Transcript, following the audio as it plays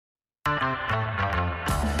No, no,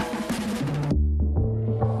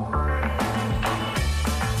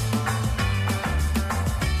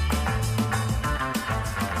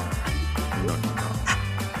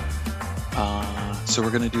 no. So we're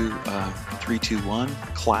going to do 3, 2, 1,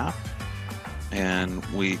 clap. And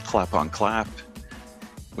we clap on clap,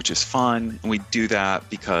 which is fun. And we do that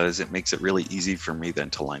because it makes it really easy for me then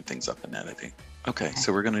to line things up in editing. Okay,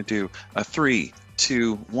 so we're going to do a 3,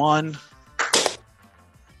 2, 1.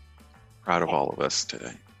 Proud of all of us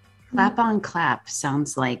today. Clap on clap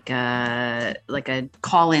sounds like a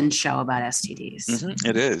call-in show about STDs. Mm-hmm,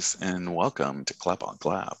 it is. And welcome to Clap on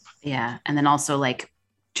Clap. Yeah. And then also like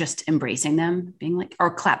just embracing them, being like,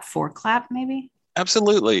 or clap for clap, maybe.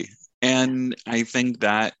 Absolutely. And I think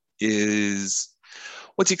that is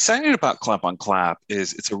what's exciting about Clap on Clap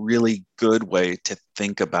is it's a really good way to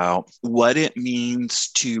think about what it means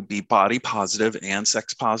to be body positive and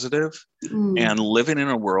sex positive and living in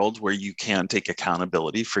a world where you can take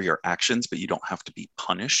accountability for your actions, but you don't have to be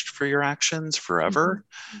punished for your actions forever.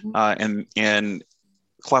 And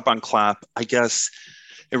Clap on Clap, I guess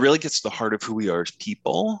it really gets to the heart of who we are as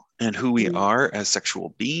people and who we are as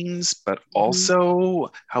sexual beings, but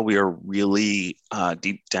also how we are really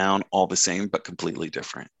deep down all the same, but completely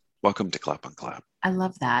different. Welcome to Clap on Clap. I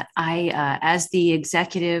love that. As the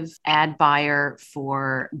executive ad buyer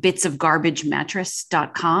for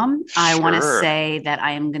bitsofgarbagemattress.com, I want to say that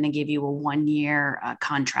I am going to give you a 1-year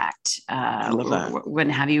contract. I love that. We're going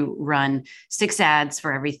to have you run 6 ads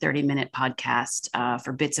for every 30-minute podcast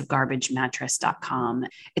for bitsofgarbagemattress.com.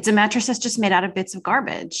 It's a mattress that's just made out of bits of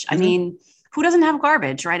garbage. I mean, who doesn't have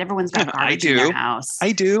garbage, right? Everyone's got garbage in their house.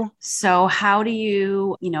 I do. So how do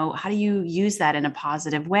you use that in a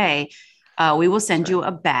positive way? We will send you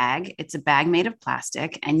a bag. It's a bag made of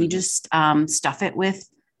plastic, and you just stuff it with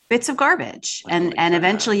bits of garbage. And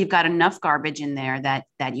eventually you've got enough garbage in there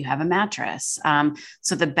that you have a mattress.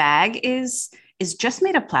 So the bag is just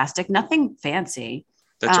made of plastic, nothing fancy.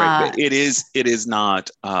 That's right. It is not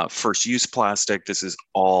first use plastic. This is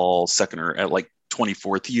all second or like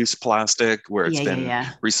 24th use plastic where it's been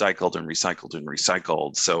recycled and recycled and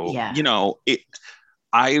recycled. So,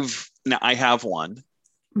 I have one,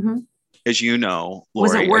 as you know, Lori.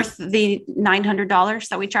 Was it worth the $900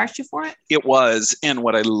 that we charged you for it? It was. And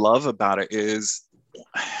what I love about it is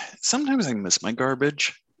sometimes I miss my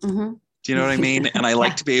garbage. Do you know what I mean? And I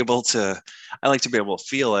like to be able to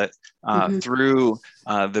feel it through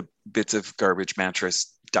the bits of garbage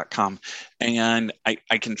mattress.com, and I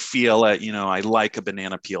can feel it. I like a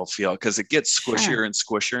banana peel feel because it gets squishier and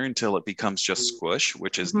squishier until it becomes just squish,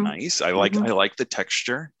 which is nice. I like the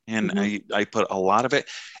texture, and I put a lot of it,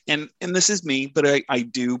 and this is me, but I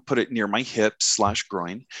do put it near my hips /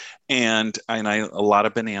 groin, and a lot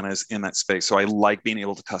of bananas in that space. So I like being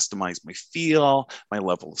able to customize my feel, my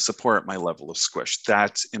level of support, my level of squish.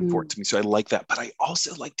 That's important to me. So I like that, but I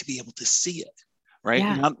also like to be able to see it. Right.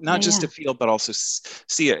 Yeah. Not just to feel, but also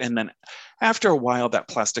see it. And then after a while, that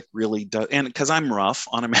plastic really does. And because I'm rough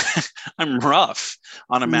on a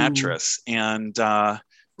mattress and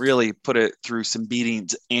really put it through some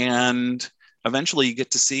beatings. And eventually you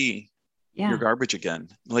get to see your garbage again,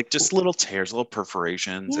 like just little tears, little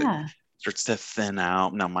perforations. Yeah. It starts to thin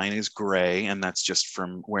out. Now mine is gray, and that's just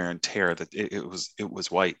from wear and tear. That it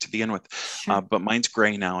was white to begin with, but mine's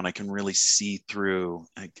gray now, and I can really see through.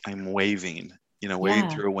 I'm waving. Waving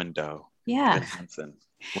through a window. Yeah.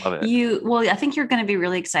 Love it. I think you're going to be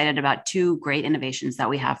really excited about 2 great innovations that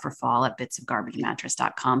we have for fall at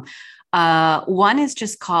bitsofgarbagemattress.com. One is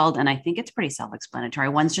just called, and I think it's pretty self-explanatory.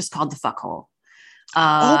 One's just called the fuck hole.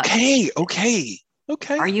 Okay.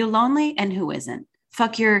 Are you lonely? And who isn't?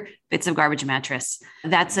 Fuck your bits of garbage mattress.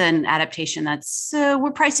 That's an adaptation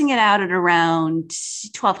we're pricing it out at around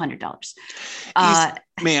 $1,200.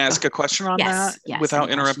 May I ask a question on that without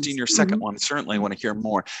interrupting your second one? Certainly I want to hear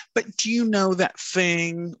more. But do you know that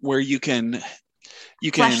thing where you can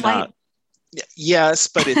Fleshlight? Yes,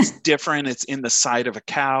 but it's different. It's in the side of a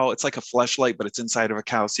cow. It's like a fleshlight, but it's inside of a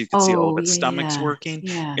cow, so you can see all of its stomachs working.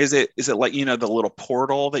 Yeah. Is it like the little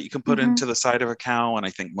portal that you can put into the side of a cow? And I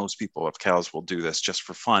think most people with cows will do this just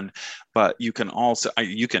for fun. But you can also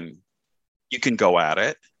you can go at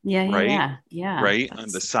it. Yeah. Right on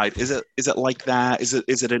the side. Is it like that? Is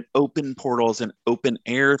it an open portal? Is it an open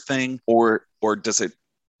air thing, or does it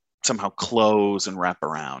somehow close and wrap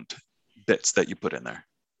around bits that you put in there?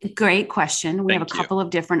 Great question. We have a couple of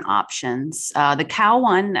different options. The cow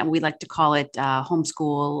one, we like to call it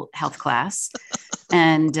homeschool health class.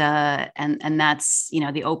 And that's,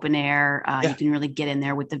 the open air, you can really get in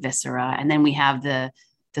there with the viscera. And then we have the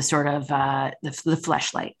the sort of the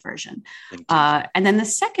fleshlight version. And then the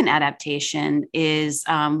second adaptation is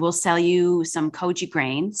we'll sell you some koji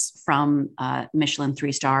grains from Michelin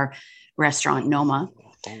 3-star restaurant Noma.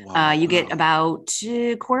 Oh, wow. You get about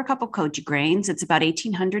a quarter cup of koji grains. It's about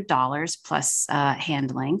 $1,800 plus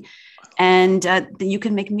handling. And you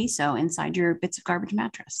can make miso inside your Bits of Garbage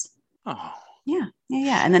mattress. Oh. Yeah.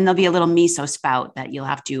 And then there'll be a little miso spout that you'll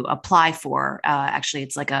have to apply for. Actually,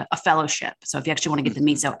 it's like a fellowship. So if you actually want to get the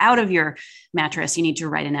miso out of your mattress, you need to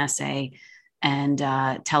write an essay and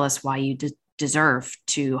tell us why you deserve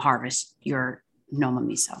to harvest your Noma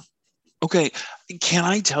miso. Okay. Can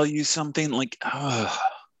I tell you something? Like,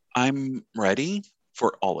 I'm ready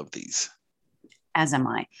for all of these. As am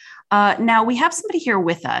I. Now we have somebody here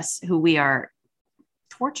with us who we are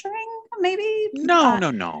torturing, maybe? No.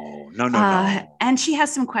 And she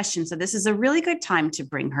has some questions. So this is a really good time to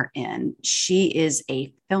bring her in. She is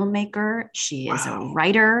a filmmaker. She is a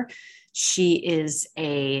writer. She is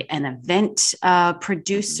an event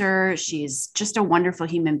producer. She's just a wonderful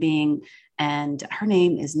human being. And her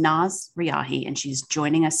name is Naz Riahi, and she's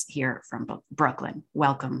joining us here from Brooklyn.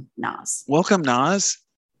 Welcome, Naz. Welcome, Naz.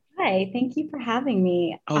 Hi, thank you for having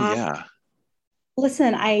me. Oh, yeah.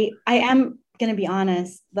 Listen, I am going to be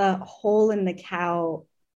honest, the hole in the cow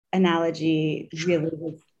analogy really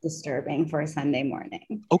was disturbing for a Sunday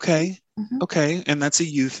morning. Okay. Okay. And that's a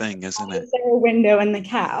you thing, isn't it? Is there a window in the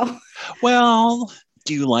cow? Well,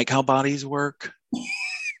 do you like how bodies work?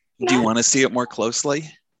 Do you want to see it more closely?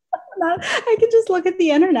 I could just look at the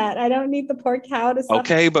internet. I don't need the poor cow to suffer.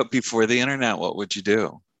 Okay, but before the internet, what would you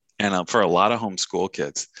do? And for a lot of homeschool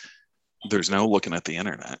kids, there's no looking at the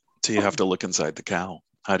internet. So you have to look inside the cow.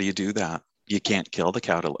 How do you do that? You can't kill the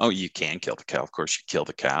cow. You can kill the cow. Of course, you kill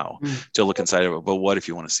the cow to look inside of it. But what if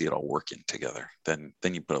you want to see it all working together? Then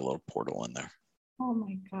you put a little portal in there. Oh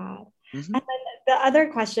my God. And then the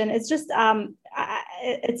other question is just,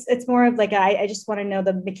 it's more of like, I just want to know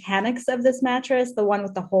the mechanics of this mattress, the one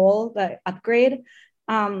with the hole, the upgrade.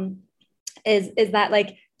 Is that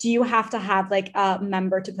like, do you have to have like a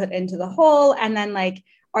member to put into the hole? And then like,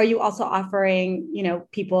 are you also offering,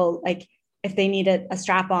 people like if they need a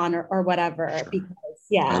strap on or whatever? Sure. Because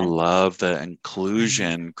I love the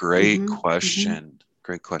inclusion. Great question.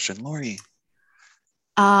 Great question. Lori.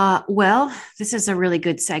 Well, this is a really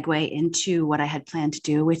good segue into what I had planned to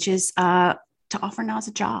do, which is to offer Naz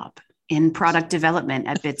a job in product development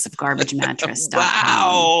at bitsofgarbagemattress.com.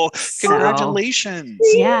 Wow. Congratulations.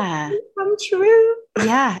 Yeah. Come true.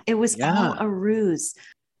 Yeah. It was all a ruse.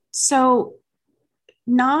 So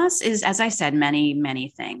Naz is, as I said, many, many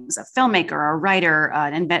things: a filmmaker, a writer,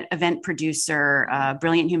 an event producer, a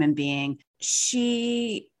brilliant human being.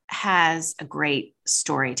 She has a great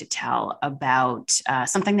story to tell about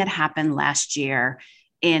something that happened last year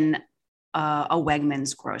in a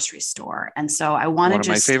Wegmans grocery store. And so I want to one of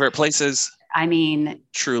my favorite places. I mean,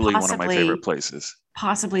 truly one of my favorite places.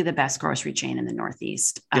 Possibly the best grocery chain in the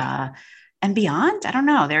Northeast. Yeah. And beyond, I don't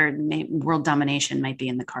know, world domination might be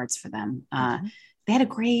in the cards for them. They had a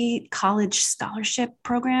great college scholarship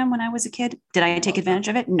program when I was a kid. Did I take advantage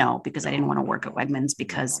of it? No, because I didn't want to work at Wegmans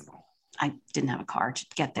because I didn't have a car to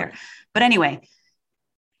get there. Right. But anyway,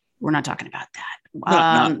 we're not talking about that.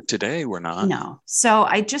 Not today. We're not. No. So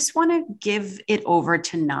I just want to give it over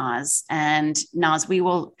to Naz. And Naz, we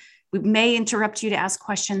may interrupt you to ask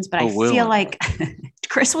questions, but I feel like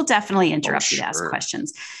Chris will definitely interrupt you to ask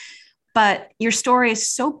questions. But your story is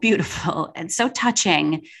so beautiful and so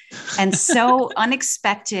touching and so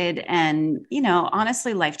unexpected and,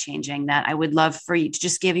 honestly life-changing that I would love for you to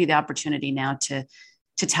just give you the opportunity now to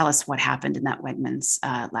tell us what happened in that Wegmans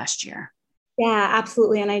last year. Yeah,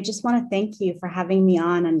 absolutely. And I just want to thank you for having me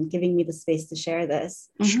on and giving me the space to share this.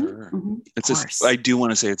 Sure. I do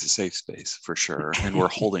want to say it's a safe space for sure. And we're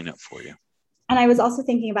holding it for you. And I was also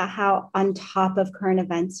thinking about how on top of current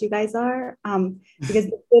events you guys are, because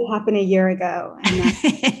this did happen a year ago. And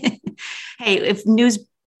hey, if news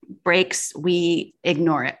breaks, we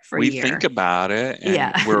ignore it for a year. We think about it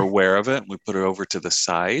and we're aware of it. And we put it over to the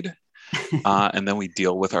side and then we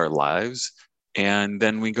deal with our lives. And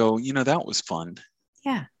then we go, that was fun.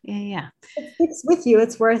 Yeah. It sticks with you.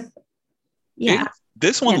 It's worth. Yeah.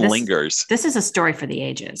 This one lingers. This is a story for the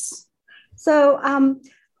ages. So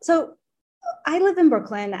I live in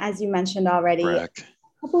Brooklyn, as you mentioned already. Correct.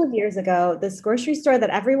 A couple of years ago, this grocery store that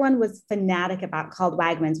everyone was fanatic about called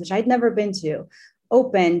Wegmans, which I'd never been to,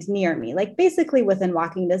 opened near me, like basically within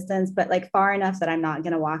walking distance, but like far enough that I'm not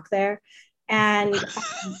going to walk there. And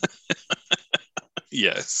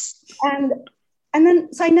yes. And And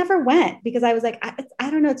then, so I never went because I was like,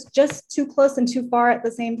 I don't know, it's just too close and too far at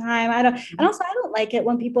the same time. And also I don't like it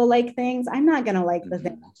when people like things. I'm not going to like the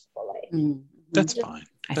thing that people like. Mm-hmm. That's fine.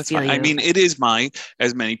 That's fine. I mean, it is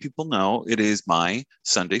as many people know, it is my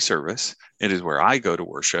Sunday service. It is where I go to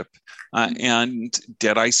worship. And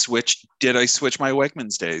did I switch my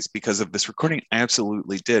Wegmans days because of this recording? I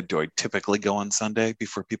absolutely did. Do I typically go on Sunday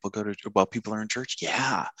before people people are in church?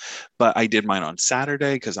 Yeah. But I did mine on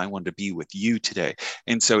Saturday because I wanted to be with you today.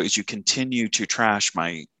 And so as you continue to trash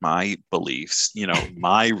my beliefs,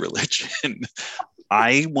 my religion,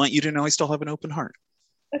 I want you to know I still have an open heart.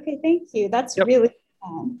 Okay, thank you. That's really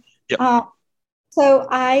fun. Yep. So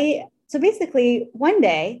basically one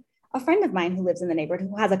day, a friend of mine who lives in the neighborhood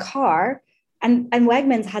who has a car, and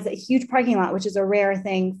Wegmans has a huge parking lot, which is a rare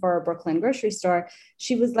thing for a Brooklyn grocery store.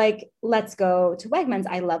 She was like, let's go to Wegmans.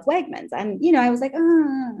 I love Wegmans. And, I was like,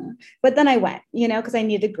 but then I went, because I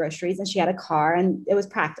needed groceries and she had a car and it was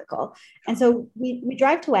practical. And so we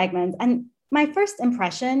drive to Wegmans, and my first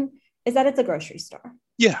impression is that it's a grocery store.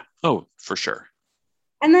 Yeah. Oh, for sure.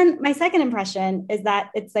 And then my second impression is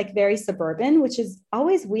that it's like very suburban, which is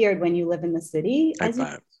always weird when you live in the city, as you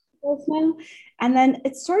know. And then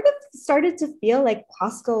it sort of started to feel like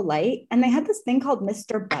Costco Light. And they had this thing called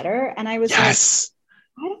Mr. Butter. And I was like,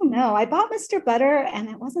 I don't know. I bought Mr. Butter and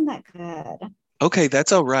it wasn't that good. Okay,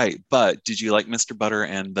 that's all right. But did you like Mr. Butter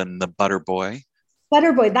and then the Butter Boy?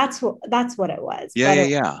 Butter Boy, that's what it was.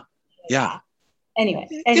 Yeah. Anyway,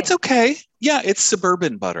 it's okay. Yeah, it's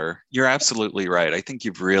suburban butter. You're absolutely right. I think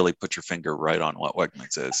you've really put your finger right on what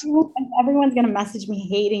Wegmans is. Everyone's going to message me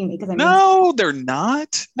hating me because No, they're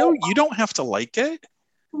not. No, you don't have to like it.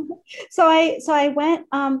 So I went.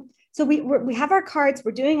 So we have our carts.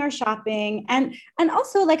 We're doing our shopping, and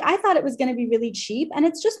also like I thought it was going to be really cheap, and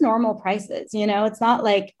it's just normal prices. It's not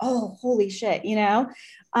like, oh, holy shit.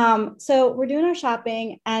 So we're doing our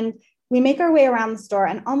shopping and we make our way around the store,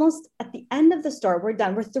 and almost at the end of the store, we're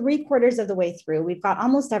done. We're 3/4 of the way through. We've got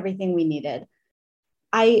almost everything we needed.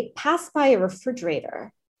 I passed by a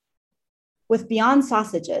refrigerator with Beyond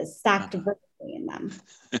sausages stacked vertically in them.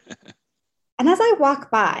 And as I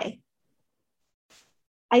walk by,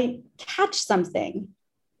 I catch something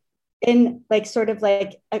in like sort of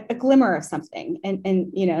like a glimmer of something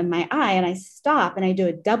in my eye, and I stop and I do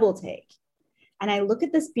a double take. And I look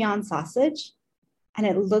at this Beyond sausage, and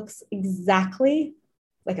it looks exactly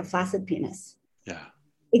like a flaccid penis. Yeah.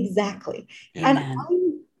 Exactly. Yeah.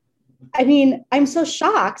 And I'm so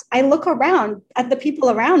shocked. I look around at the people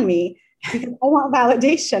around me because I want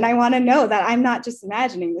validation. I want to know that I'm not just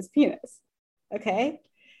imagining this penis. Okay.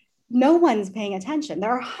 No one's paying attention.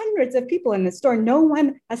 There are hundreds of people in the store. No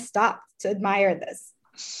one has stopped to admire this.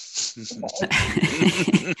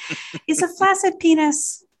 Is a flaccid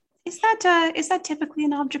penis, is that typically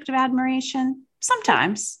an object of admiration?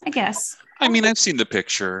 Sometimes, I guess. I mean, I've seen the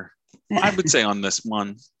picture. I would say on this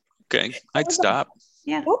one, okay, I'd stop.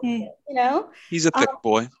 Yeah. He's a thick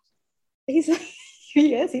boy. He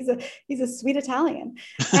is. He's a sweet Italian.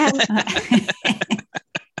 And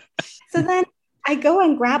so then I go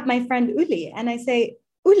and grab my friend Uli and I say,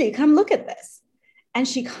 Uli, come look at this. And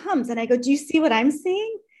she comes and I go, do you see what I'm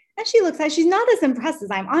seeing? And she looks at, she's not as impressed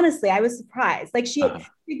as I am. Honestly, I was surprised. Like she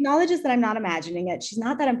acknowledges that I'm not imagining it. She's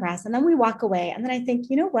not that impressed. And then we walk away. And then I think,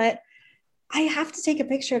 you know what? I have to take a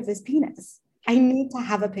picture of this penis. I need to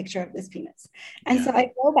have a picture of this penis. And so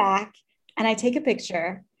I go back and I take a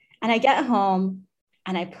picture and I get home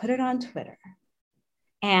and I put it on Twitter.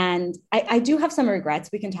 And I do have some regrets.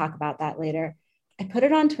 We can talk about that later. I put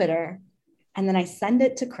it on Twitter and then I send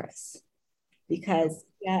it to Chris because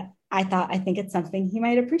I think it's something he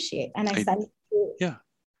might appreciate. And I send it to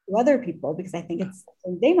other people because I think it's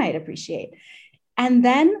something they might appreciate. And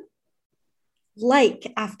then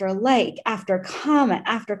like after comment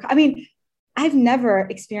I've never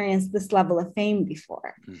experienced this level of fame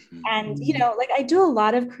before. Mm-hmm. And, like I do a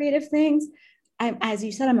lot of creative things. As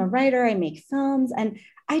you said, I'm a writer, I make films, and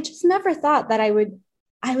I just never thought that I would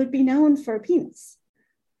be known for a penis,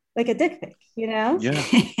 like a dick pic, Yeah.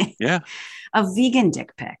 Yeah. A vegan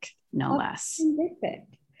dick pic, no less. Dick pic.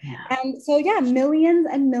 Yeah. And so, millions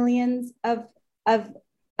and millions of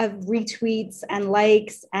retweets and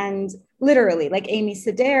likes, and literally like Amy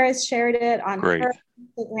Sedaris shared it on her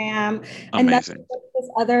Instagram. Amazing. And this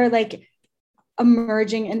other like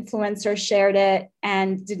emerging influencer shared it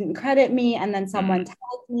and didn't credit me. And then someone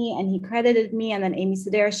tagged me and he credited me. And then Amy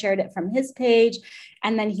Sedaris shared it from his page.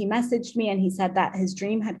 And then he messaged me and he said that his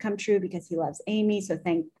dream had come true because he loves Amy. So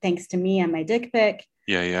thanks to me and my dick pic.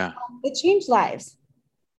 Yeah. It changed lives.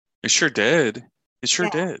 It sure did. It sure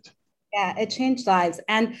did. Yeah, it changed lives.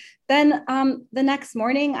 And then the next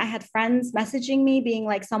morning, I had friends messaging me being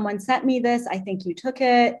like, someone sent me this. I think you took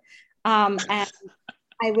it. And I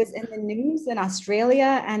was in the news in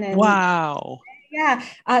Australia and in, Wow. yeah,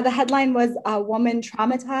 the headline was a woman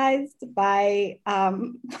traumatized by, by,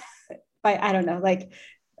 I don't know, like,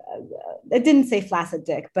 it didn't say flaccid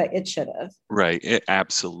dick, but it should have. Right. It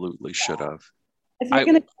absolutely should have. If you're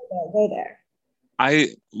going to go there. I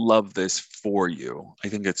love this for you. I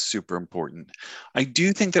think it's super important. I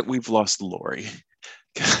do think that we've lost Lori.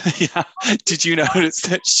 Yeah. Did you notice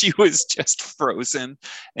that she was just frozen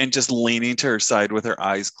and just leaning to her side with her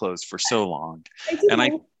eyes closed for so long? And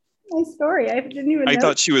my story. I didn't even know. I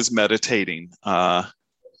thought she was meditating. She's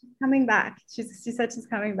coming back. She said she's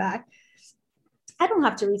coming back. I don't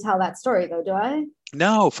have to retell that story though, do I?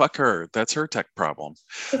 No, fuck her. That's her tech problem.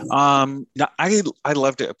 No, I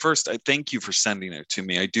loved it. At first, I thank you for sending it to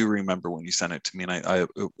me. I do remember when you sent it to me, and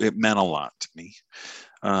it meant a lot to me.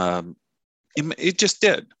 It just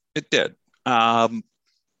did. It did. And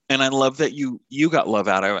I love that you got love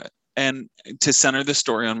out of it. And to center the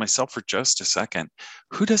story on myself for just a second,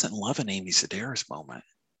 who doesn't love an Amy Sedaris moment?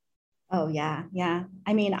 Oh yeah, yeah.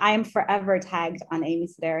 I mean, I'm forever tagged on Amy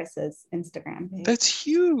Sedaris's Instagram page. That's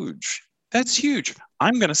huge. That's huge.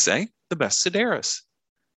 I'm going to say the best Sedaris.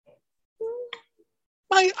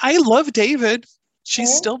 I love David.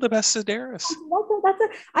 She's still the best Sedaris.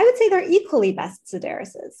 I would say they're equally best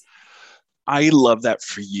Sedarises. I love that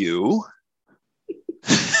for you.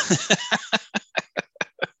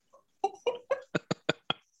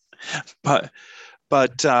 but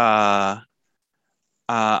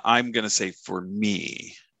I'm going to say for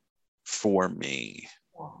me. Yeah.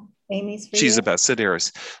 Amy's for She's you? the best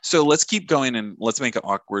Sedaris. So let's keep going and let's make it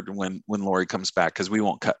awkward when Lori comes back, because we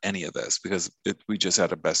won't cut any of this because we just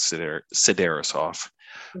had a best Sedaris off.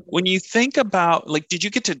 Mm-hmm. When you think about, like, did you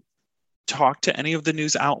get to talk to any of the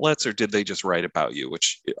news outlets or did they just write about you,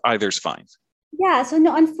 which either's fine? Yeah. So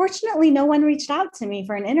no, unfortunately, no one reached out to me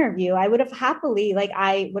for an interview. I thought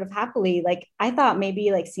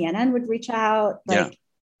maybe like CNN would reach out, like,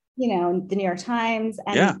 the New York Times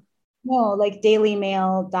and no, like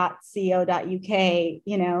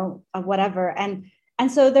dailymail.co.uk, whatever. And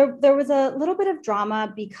so there was a little bit of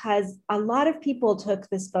drama because a lot of people took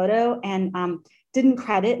this photo and didn't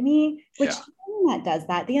credit me, which the internet does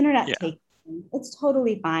that. The internet takes it's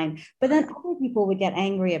totally fine. But then other people would get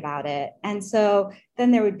angry about it. And so then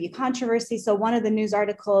there would be controversy. So one of the news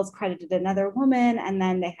articles credited another woman and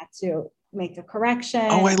then they had to make a correction.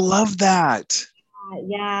 Oh, I love that.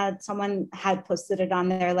 Yeah. Someone had posted it on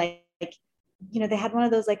there, like, they had one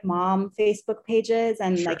of those like mom Facebook pages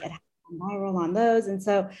and like it had viral on those. And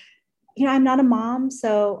so, I'm not a mom.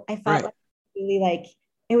 So I felt like really like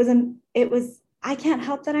it was, I can't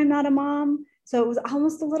help that I'm not a mom. So it was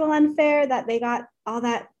almost a little unfair that they got all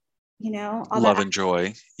that, all love that and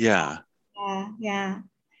joy. Yeah. Yeah.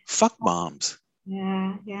 Fuck moms.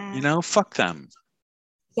 Yeah. Fuck them.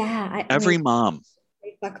 Yeah. Every mom.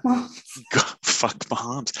 Fuck moms. Fuck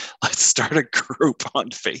moms. Let's start a group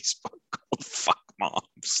on Facebook called Fuck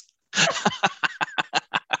Moms.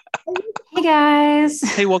 Hey guys.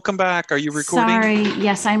 Hey, welcome back. Are you recording? Sorry.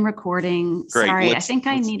 Yes, I'm recording. Great. Sorry. I think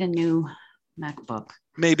I need a new MacBook.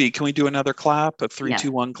 Maybe. Can we do another clap? A 3,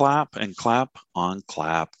 2, 1 clap and clap on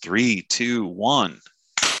clap. 3, 2, 1.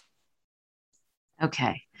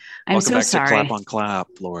 Okay. Welcome back to Clap on Clap,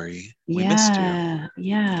 Lori. We missed you.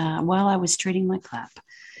 Yeah. Well, I was trading my clap.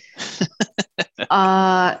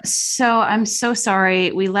 So I'm so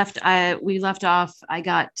sorry. We left off. I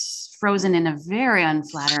got frozen in a very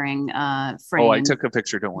unflattering frame. Oh, I took a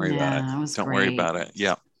picture. Don't worry about it. Don't worry about it.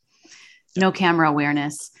 Yeah. No camera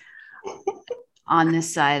awareness on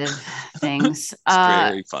this side of things. It's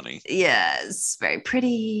very funny. Yes, very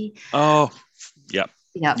pretty. Oh, yeah.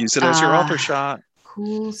 Yeah. Use it as your author shot.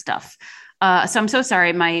 Cool stuff. So I'm so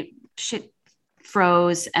sorry. My shit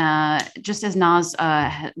froze. Just as Naz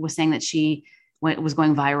was saying that she was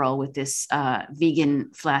going viral with this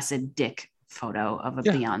vegan flaccid dick photo of a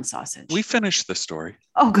Beyond sausage. We finished the story.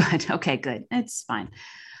 Oh, good. Okay, good. It's fine.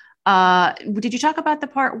 Did you talk about the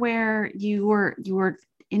part where you were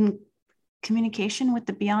in communication with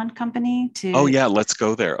the Beyond company to? Oh yeah, let's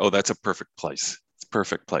go there. Oh, that's a perfect place.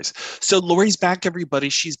 Perfect place. So Lori's back, everybody.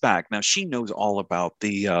 She's back. Now she knows all about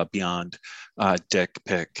the Beyond dick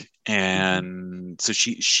pic. And so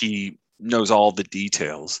she knows all the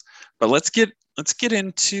details. But let's get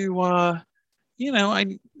into I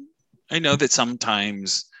know that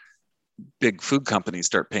sometimes big food companies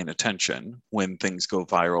start paying attention when things go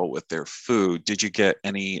viral with their food. Did you get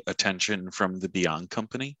any attention from the Beyond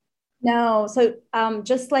company? No. So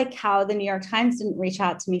just like how the New York Times didn't reach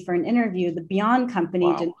out to me for an interview, the Beyond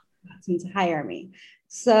company didn't ask me to hire me.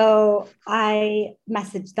 So I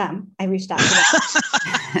messaged them. I reached out to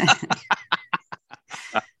them.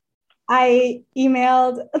 I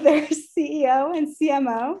emailed their CEO and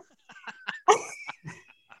CMO.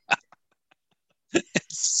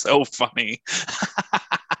 It's so funny.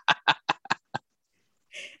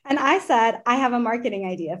 And I said, I have a marketing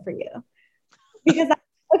idea for you. Because,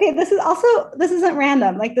 okay, this isn't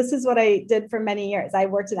random. Like, this is what I did for many years. I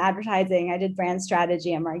worked in advertising. I did brand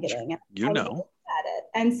strategy and marketing. You know. At it.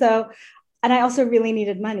 And so, and I also really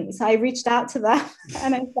needed money. So I reached out to them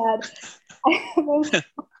and I said, I have a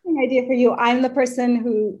marketing idea for you. I'm the person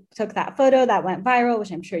who took that photo that went viral,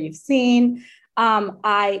 which I'm sure you've seen.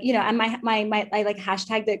 I, you know, and my I like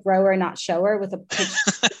hashtagged it grower, not shower with a picture.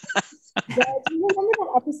 Do you remember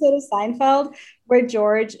that episode of Seinfeld where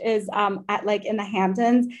George is at like in the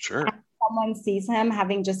Hamptons? Sure. And someone sees him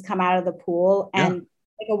having just come out of the pool and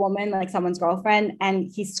like a woman, like someone's girlfriend,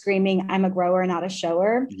 and he's screaming, "I'm a grower, not a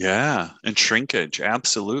shower." Yeah. And shrinkage.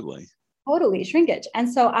 Absolutely. Totally shrinkage.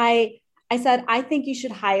 And so I said, I think you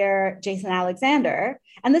should hire Jason Alexander.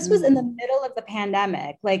 And this was in the middle of the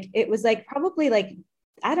pandemic. Like it was like probably like,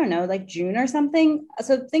 I don't know, like June or something.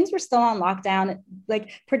 So things were still on lockdown.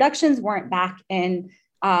 Like productions weren't back in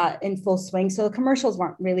full swing. So the commercials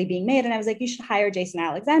weren't really being made. And I was like, you should hire Jason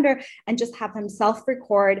Alexander and just have him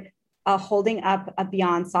self-record holding up a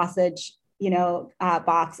Beyond sausage,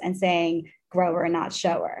 box and saying grower, not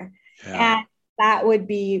shower. Yeah. And that would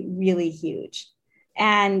be really huge.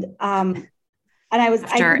 And I was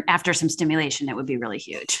after some stimulation, it would be really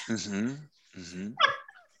huge. Mm-hmm. Mm-hmm.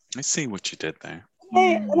 I see what you did there.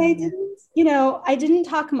 I didn't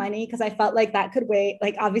talk money because I felt like that could wait.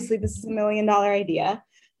 Like, obviously this is $1 million idea.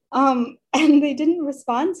 And they didn't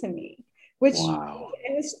respond to me, which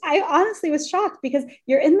I honestly was shocked because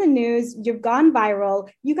you're in the news, you've gone viral,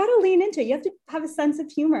 you got to lean into it. You have to have a sense of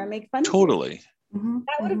humor and make fun. Totally. Mm-hmm.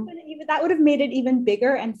 That would have made it even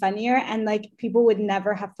bigger and funnier. And like, people would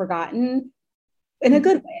never have forgotten in a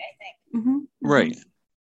good way, I think. Mm-hmm. Right.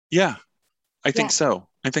 Yeah, I think so.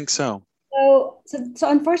 So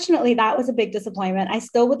unfortunately, that was a big disappointment. I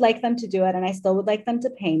still would like them to do it, and I still would like them to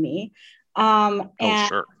pay me.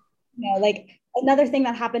 Sure. Like another thing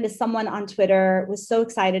that happened is someone on Twitter was so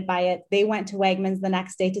excited by it. They went to Wegmans the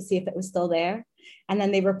next day to see if it was still there, and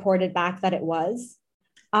then they reported back that it was.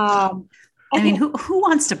 I mean, who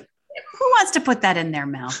wants to put that in their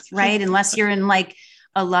mouth, right? Unless you're in like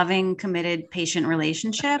a loving, committed, patient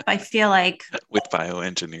relationship. I feel like with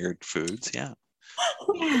bioengineered foods, yeah.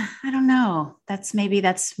 Yeah, I don't know. That's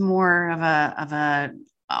more of a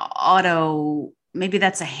auto. Maybe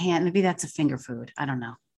that's a finger food. I don't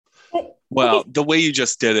know. Well, the way you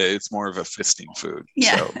just did it, it's more of a fisting food.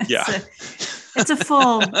 Yeah, so, yeah. It's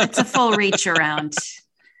a full reach around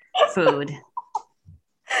food.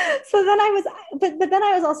 So then but then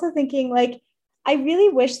I was also thinking, like, I really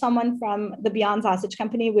wish someone from the Beyond Sausage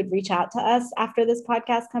Company would reach out to us after this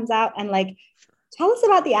podcast comes out and like tell us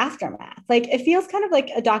about the aftermath. Like, it feels kind of like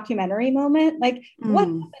a documentary moment. Like, what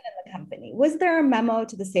happened in the company? Was there a memo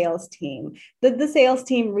to the sales team? Did the sales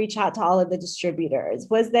team reach out to all of the distributors?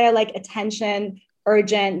 Was there like attention,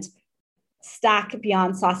 urgent, stack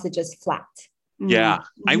Beyond sausages flat? Yeah,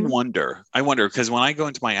 I wonder because when I go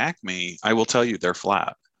into my Acme, I will tell you they're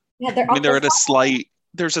flat. Yeah, they're at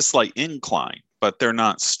there's a slight incline, but they're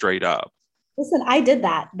not straight up. Listen, I did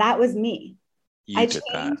that. That was me. I did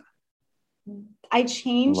that. I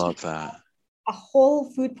changed. Love that. A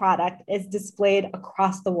whole food product is displayed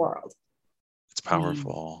across the world. It's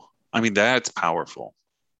powerful. I mean, that's powerful.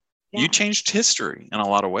 Yeah. You changed history in a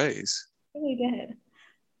lot of ways. I really did.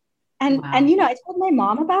 And I told my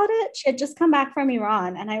mom about it. She had just come back from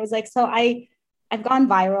Iran, and I was like, so I've gone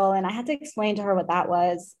viral, and I had to explain to her what that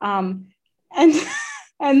was. And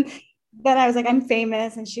then I was like, I'm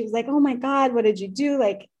famous, and she was like, oh my God, what did you do?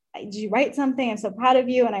 Like, did you write something? I'm so proud of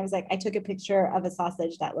you. And I was like, I took a picture of a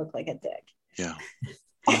sausage that looked like a dick. Yeah.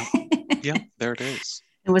 Yeah, there it is.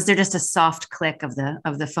 And was there just a soft click of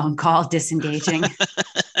the phone call disengaging?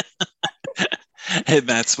 And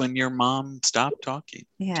that's when your mom stopped talking.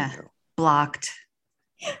 Yeah. Blocked.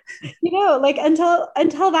 Like until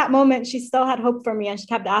that moment, she still had hope for me, and she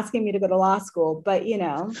kept asking me to go to law school. But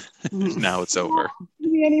now it's over.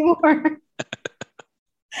 Not anymore.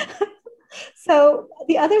 So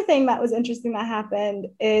the other thing that was interesting that happened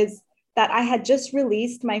is that I had just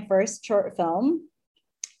released my first short film.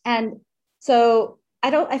 And so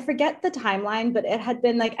I forget the timeline, but it had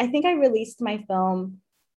been like, I think I released my film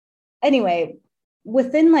anyway,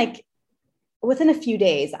 within like within a few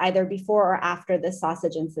days, either before or after this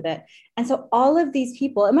sausage incident. And so all of these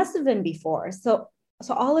people, it must have been before. So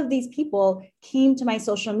all of these people came to my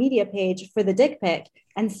social media page for the dick pic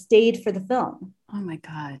and stayed for the film. Oh my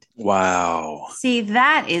God. Wow. See,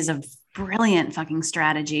 that is a brilliant fucking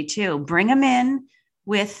strategy too. Bring them in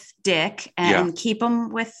with dick and keep them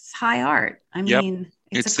with high art. I mean,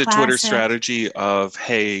 it's the Twitter strategy of,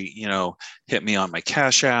 hey, you know, hit me on my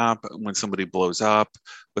Cash App when somebody blows up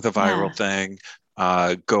with a viral thing.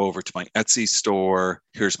 Go over to my Etsy store.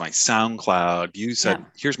 Here's my SoundCloud. You said,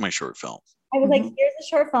 here's my short film. I was like, here's a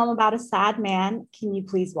short film about a sad man. Can you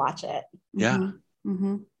please watch it? Yeah. Like,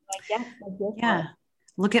 yes, yeah.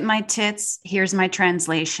 Look at my tits. Here's my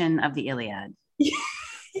translation of the Iliad.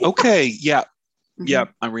 Okay. Yeah. Yeah.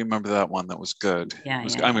 I remember that one. That was good. Yeah.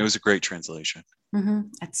 I mean, it was a great translation.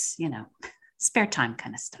 It's, you know, spare time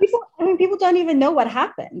kind of stuff. People don't even know what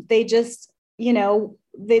happened. They just, you know,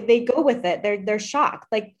 they go with it. They're shocked.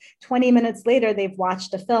 Like 20 minutes later, they've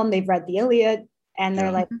watched a film, they've read the Iliad, and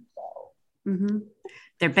they're like,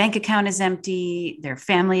 their bank account is empty. Their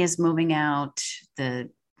family is moving out. The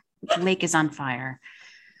lake is on fire.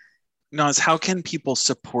 Naz, how can people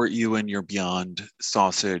support you in your Beyond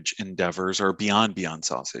Sausage endeavors or beyond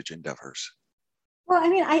Sausage endeavors? Well, I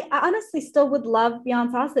mean, I honestly still would love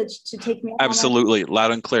Beyond Sausage to take me. Absolutely.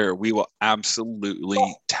 Loud and clear. We will absolutely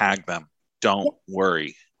tag them. Don't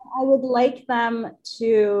worry. I would like them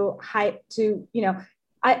to you know,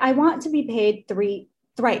 I want to be paid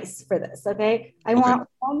thrice for this. Okay. I want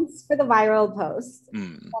once for the viral posts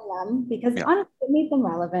from them, because honestly, it made them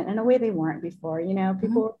relevant in a way they weren't before. You know,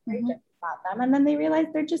 people were very different about them, and then they realized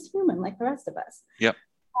they're just human like the rest of us. Yep.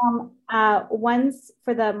 Once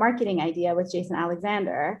for the marketing idea with Jason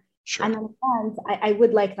Alexander. Sure. And then once I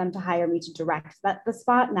would like them to hire me to direct the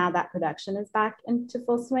spot. Now that production is back into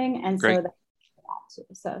full swing. And great.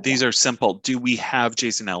 So these are simple. Do we have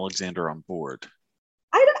Jason Alexander on board?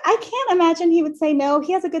 I can't imagine he would say no.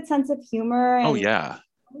 He has a good sense of humor. And, yeah.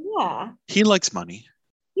 Yeah. He likes money.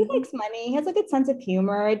 He likes money. He has a good sense of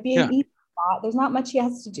humor. It'd be an easy spot. There's not much he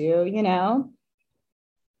has to do, you know?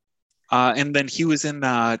 And then he was in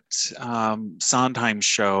that Sondheim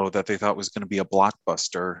show that they thought was going to be a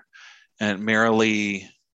blockbuster, and merrily,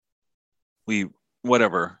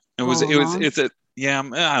 whatever. I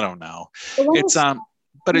don't know. It's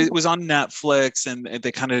but it was on Netflix, and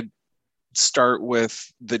they kind of start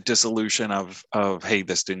with the dissolution of hey,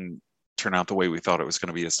 this didn't turn out the way we thought it was going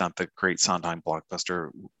to be. It's not the great Sondheim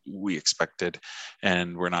blockbuster we expected,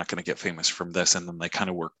 and we're not going to get famous from this. And then they kind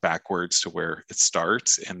of work backwards to where it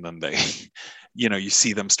starts, and then they, you know, you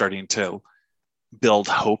see them starting to build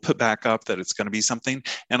hope back up that it's going to be something.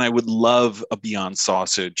 And I would love a Beyond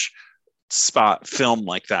Sausage spot film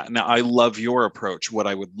like that. Now, I love your approach. What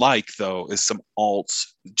I would like, though, is some alts,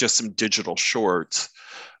 just some digital shorts,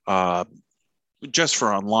 just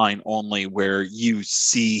for online only, where you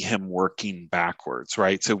see him working backwards,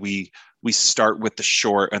 right? So we start with the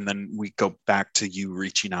short, and then we go back to you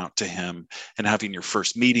reaching out to him and having your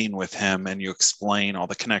first meeting with him, and you explain all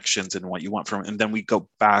the connections and what you want from him. And then we go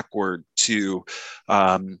backward to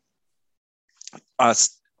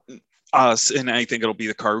us, and I think it'll be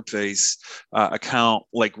the Carb Face account,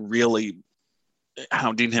 like really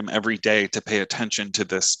hounding him every day to pay attention to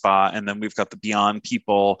this spot. And then we've got the Beyond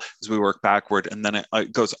people as we work backward, and then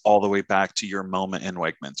it goes all the way back to your moment in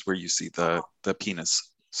Wegmans where you see the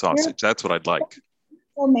penis sausage. That's what I'd like.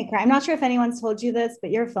 Filmmaker. I'm not sure if anyone's told you this,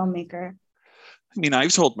 but you're a filmmaker. I mean,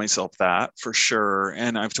 I've told myself that for sure,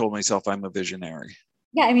 and I've told myself I'm a visionary.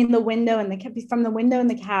 Yeah, I mean, from the window in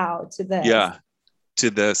the cow to this. Yeah, to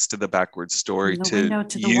the backwards story, to the window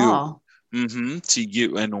to you. The wall. To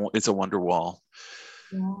you, and it's a wonder wall.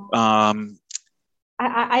 Yeah.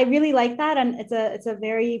 I really like that, and it's a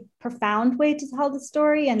very profound way to tell the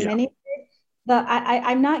story. And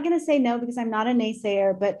I'm not going to say no because I'm not a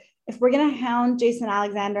naysayer, but if we're going to hound Jason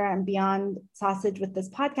Alexander and Beyond Sausage with this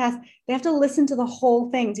podcast, they have to listen to the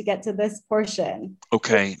whole thing to get to this portion.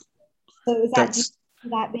 Okay. So is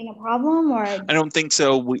that being a problem, or? I don't think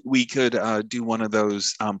so. We could do one of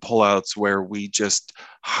those pullouts where we just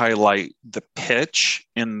highlight the pitch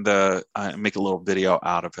in the make a little video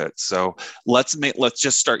out of it. So let's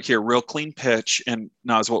just start here, real clean pitch. And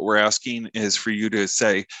Naz, what we're asking is for you to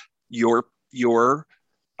say your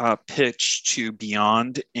pitch to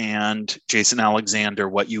Beyond and Jason Alexander,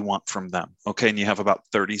 what you want from them. Okay, and you have about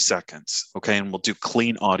 30 seconds. Okay, and we'll do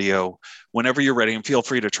clean audio whenever you're ready, and feel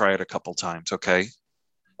free to try it a couple times. Okay.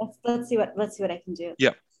 Let's see what I can do.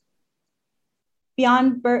 Yeah.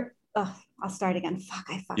 Beyond I'll start again. Fuck,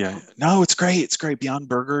 I fucked up. No, it's great. It's great. Beyond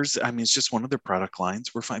Burgers. I mean, it's just one of their product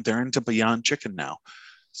lines. We're fine. They're into Beyond Chicken now.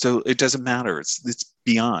 So it doesn't matter. It's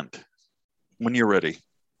beyond when you're ready.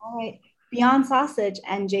 All right. Beyond Sausage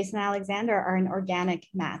and Jason Alexander are an organic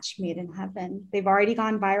match made in heaven. They've already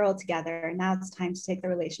gone viral together. Now it's time to take the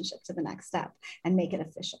relationship to the next step and make it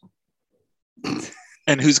official.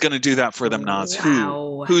 And who's going to do that for them, Naz?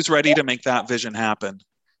 Wow. Who's ready to make that vision happen?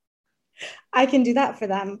 I can do that for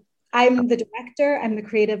them. I'm the director. I'm the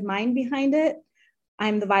creative mind behind it.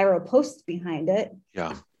 I'm the viral post behind it.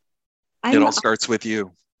 Yeah. It all starts with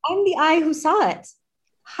you. I'm the eye who saw it.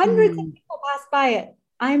 Hundreds of people passed by it.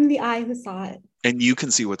 I'm the eye who saw it. And you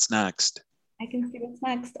can see what's next. I can see what's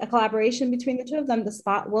next. A collaboration between the two of them. The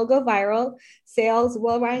spot will go viral. Sales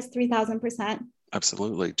will rise 3,000%.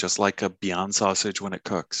 Absolutely. Just like a Beyond Sausage when it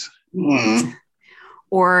cooks.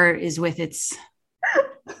 Or is with its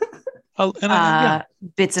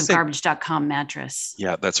bitsofgarbage.com mattress.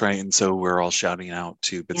 Yeah, that's right. And so we're all shouting out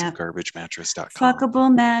to bitsofgarbagemattress.com.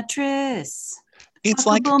 Fuckable mattress. It's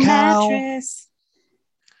like a cow. Mattress.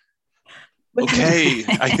 Okay,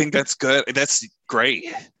 I think that's good. That's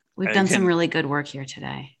great. We've done some really good work here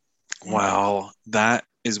today. Wow, that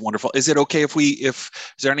is wonderful. Is it okay if is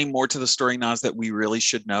there any more to the story, Naz, that we really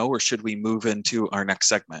should know, or should we move into our next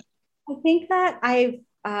segment? I think that I've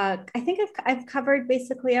covered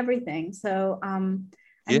basically everything. So I'm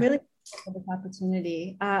really grateful for this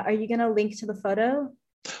opportunity. Are you going to link to the photo?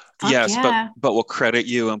 Yes, but we'll credit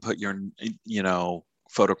you and put your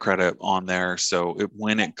photo credit on there, so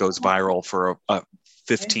when it goes viral for a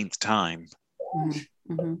 15th time.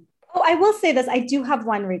 Mm-hmm. Oh, I will say this. I do have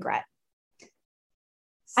one regret.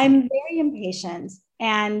 I'm very impatient,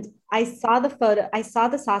 and I saw the photo. I saw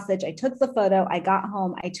the sausage. I took the photo. I got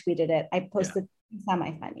home. I tweeted it. I posted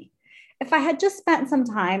semi-funny. If I had just spent some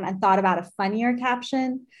time and thought about a funnier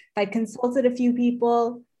caption, if I consulted a few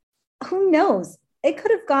people, who knows? It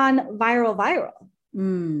could have gone viral.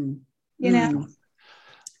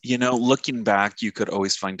 You know, looking back, you could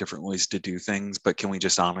always find different ways to do things, but can we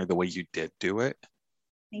just honor the way you did do it?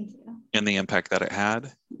 Thank you. And the impact that it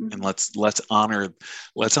had. Mm-hmm. And let's honor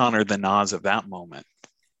the Naz of that moment.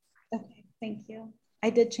 Okay, thank you. I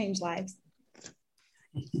did change lives.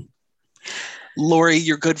 Lori,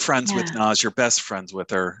 you're good friends with Naz. You're best friends with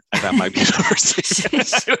her. And that might be an conversation.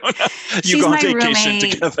 She's my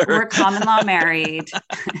roommate. Together. We're common law married.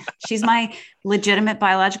 She's my legitimate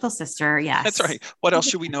biological sister. Yes. That's right. What else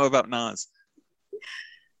should we know about Naz?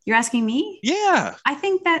 You're asking me? Yeah. I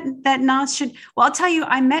think that Naz should. Well, I'll tell you,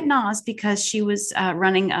 I met Naz because she was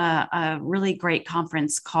running a really great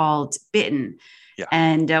conference called Bitten. Yeah.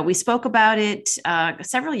 And we spoke about it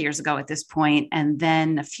several years ago at this point. And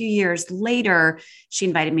then a few years later, she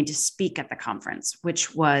invited me to speak at the conference,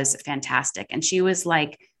 which was fantastic. And she was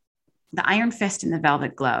like the iron fist in the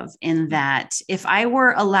velvet glove, in that if I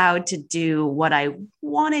were allowed to do what I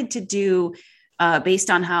wanted to do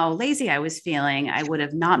based on how lazy I was feeling, I would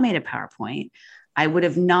have not made a PowerPoint. I would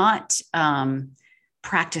have not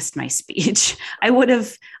practiced my speech. I would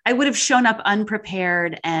have shown up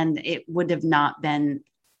unprepared, and it would have not been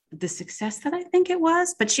the success that I think it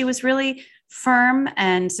was. But she was really firm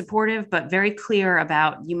and supportive, but very clear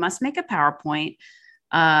about, you must make a PowerPoint.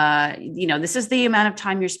 This is the amount of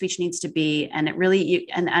time your speech needs to be. And it really,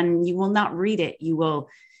 and you will not read it. You will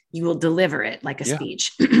deliver it like a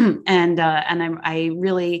speech. And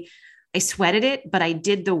I sweated it, but I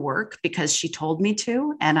did the work because she told me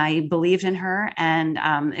to, and I believed in her. And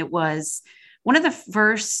it was one of the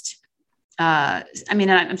first,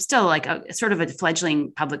 I'm still like a sort of a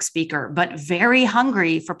fledgling public speaker, but very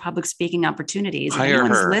hungry for public speaking opportunities. If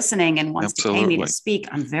anyone's listening and wants to pay me to speak,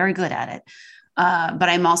 I'm very good at it. But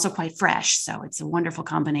I'm also quite fresh. So it's a wonderful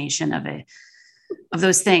combination of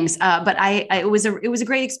those things. But it was a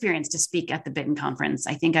great experience to speak at the Bitten conference.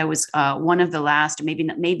 I think I was one of the last,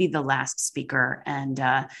 maybe the last speaker.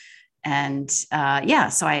 So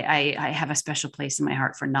I have a special place in my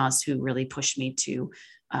heart for Naz, who really pushed me to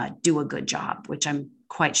do a good job, which I'm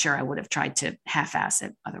quite sure I would have tried to half-ass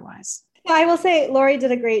it otherwise. Yeah, I will say Lori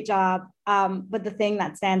did a great job. But the thing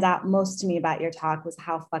that stands out most to me about your talk was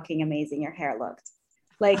how fucking amazing your hair looked.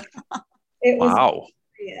 Like, it was, wow.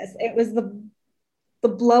 It was the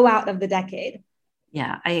blowout of the decade.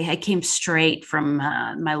 Yeah, I came straight from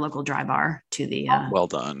my local dry bar to the. Well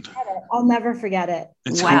done. I'll never forget it.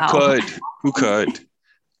 Wow. Who could?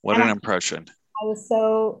 What an impression.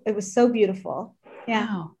 It was so beautiful. Yeah.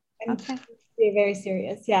 Wow. I'm trying to be very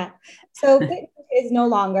serious. Yeah. So Bitten is no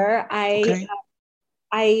longer.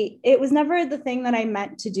 It was never the thing that I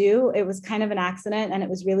meant to do. It was kind of an accident, and it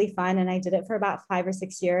was really fun. And I did it for about 5 or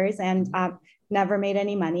 6 years, and never made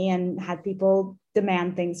any money, and had people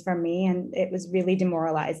demand things from me, and it was really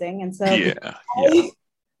demoralizing. And so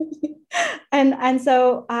And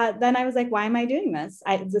so then I was like, why am I doing this?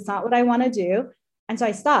 It's not what I want to do. And so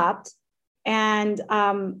I stopped. And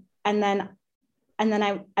then when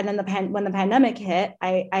the pandemic hit,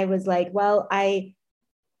 I was like, well, I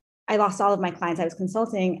lost all of my clients. I was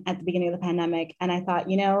consulting at the beginning of the pandemic. And I thought,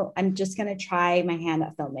 I'm just going to try my hand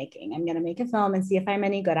at filmmaking. I'm going to make a film and see if I'm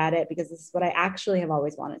any good at it, because this is what I actually have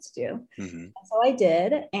always wanted to do. Mm-hmm. So I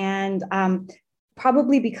did. And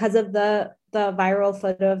probably because of the viral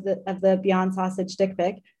photo of the Beyond Sausage dick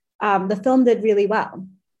pic, the film did really well.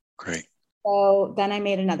 Great. So then I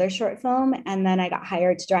made another short film, and then I got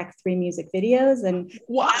hired to direct 3 music videos. And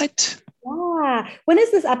what? Yeah. When is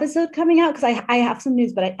this episode coming out? Because I have some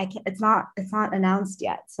news, but I can't. It's not announced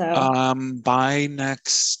yet. So by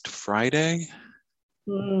next Friday.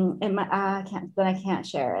 I can't. Then I can't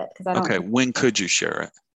share it because I don't. Okay. When could you share it?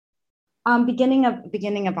 Beginning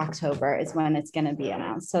of October is when it's going to be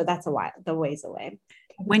announced. So that's the ways away.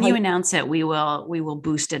 When you announce it, we will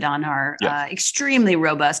boost it on our extremely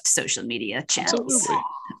robust social media channels.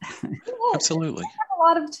 Absolutely. I have a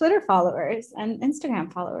lot of Twitter followers and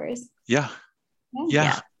Instagram followers. Yeah.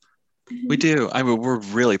 We do. I mean, we're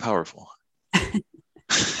really powerful.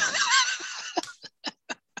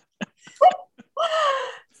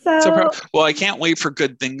 Well, I can't wait for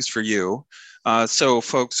good things for you. So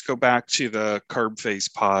folks, go back to the Carb Face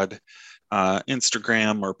Pod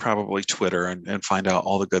Instagram or probably Twitter and find out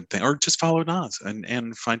all the good things, or just follow Naz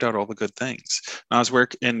and find out all the good things. Naz,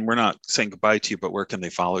 and we're not saying goodbye to you, but where can they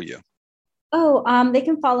follow you? Oh, they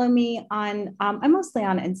can follow me on, I'm mostly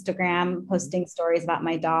on Instagram, posting stories about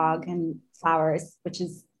my dog and flowers,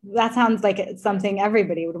 that sounds like it's something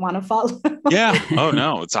everybody would want to follow. Yeah. Oh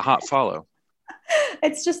no, it's a hot follow.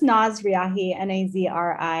 It's just Naz Riahi,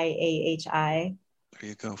 Nazriahi. There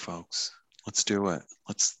you go, folks. Let's do it.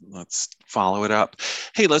 Let's follow it up.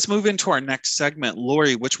 Hey, let's move into our next segment.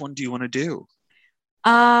 Lori, which one do you want to do?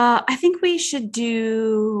 I think we should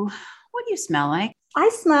do, what do you smell like? I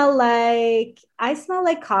smell like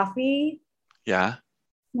coffee. Yeah.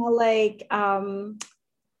 I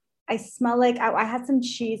smell like I had some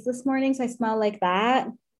cheese this morning, so I smell like that.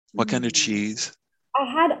 What kind of cheese? I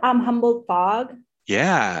had Humboldt Fog.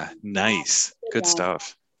 Yeah, nice. Good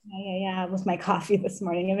stuff. Yeah, with my coffee this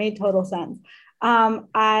morning. It made total sense.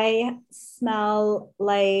 I smell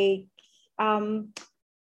like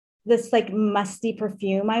this like musty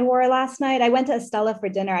perfume I wore last night. I went to Estella for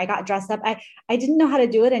dinner. I got dressed up. I didn't know how to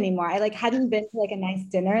do it anymore. I hadn't been to a nice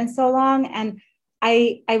dinner in so long. And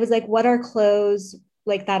I was like, what are clothes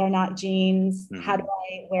that are not jeans? Mm-hmm. How do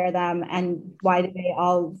I wear them? And why do they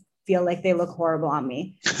all feel like they look horrible on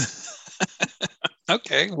me?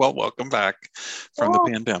 Okay, well, welcome back from the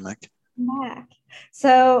pandemic. Back.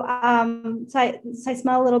 So I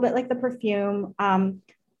smell a little bit like the perfume, and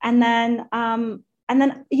then okay,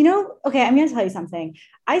 I'm going to tell you something.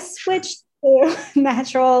 I switched to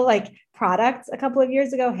natural products a couple of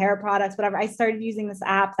years ago, hair products, whatever. I started using this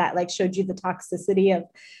app that showed you the toxicity of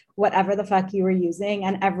whatever the fuck you were using,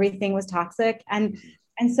 and everything was toxic.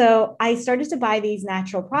 And so I started to buy these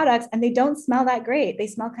natural products, and they don't smell that great. They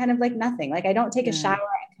smell kind of like nothing. I don't take a shower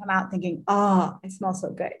and come out thinking, oh, I smell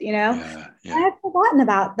so good, Yeah. I had forgotten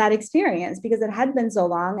about that experience because it had been so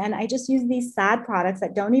long. And I just use these sad products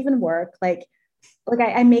that don't even work.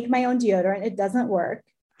 I make my own deodorant. It doesn't work.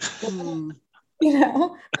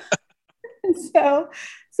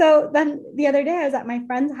 So then the other day I was at my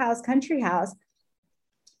friend's house, country house,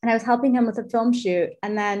 and I was helping him with a film shoot.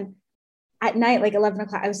 And then at night, 11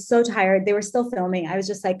 o'clock, I was so tired. They were still filming. I was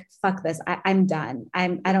just like, fuck this. I'm done. I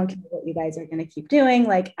don't care what you guys are going to keep doing.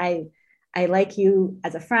 I like you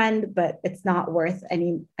as a friend, but it's not worth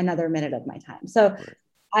another minute of my time. So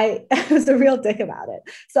I was a real dick about it.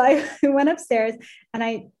 So I went upstairs and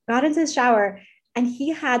I got into the shower, and he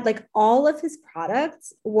had all of his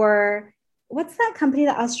products were, what's that company,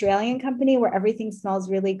 the Australian company where everything smells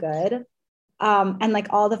really good? And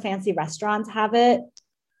all the fancy restaurants have it.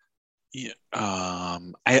 Yeah,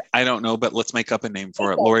 I don't know, but let's make up a name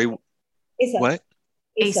for it. Lori, Aesop. What?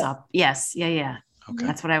 Aesop. Yes. Yeah. Okay.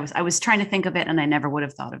 That's what I was trying to think of it, and I never would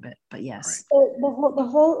have thought of it, but yes.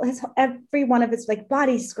 Right. So every one of it's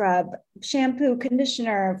body scrub, shampoo,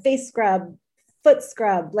 conditioner, face scrub, foot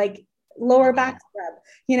scrub, lower back scrub,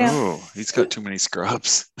 Oh, he's got too many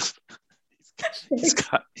scrubs. He's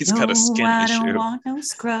got a skin issue. I don't want no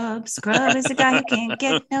scrub. Scrub is a guy who can't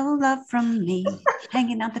get no love from me.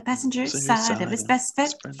 Hanging out the passenger side of his best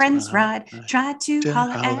friend's ride. Try to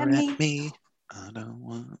holler at me. I don't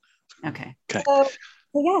want. Okay. So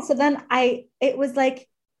then it was like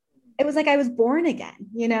I was born again,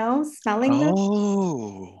 smelling them.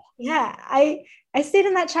 Oh. Yeah. I stayed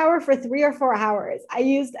in that shower for 3 or 4 hours. I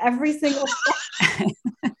used every single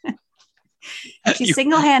She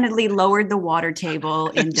single-handedly lowered the water table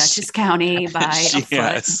in Dutchess County by a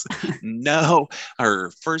foot. No,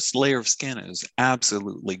 our first layer of skin is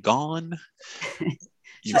absolutely gone.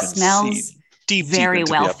 You can smells see very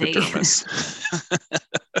deep wealthy. Then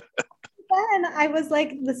I was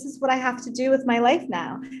like, this is what I have to do with my life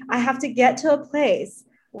now. I have to get to a place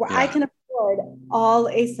where I can afford all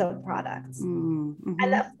Aesop products and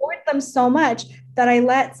afford them so much that I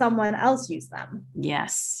let someone else use them.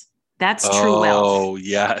 Yes. That's true wealth. Oh,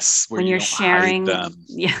 yes. When you're sharing them.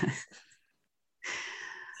 Yeah.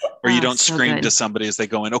 Or you don't scream to somebody as they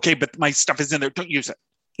go in, okay, but my stuff is in there. Don't use it.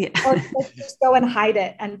 Yeah. Or just go and hide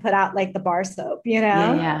it and put out like the bar soap, you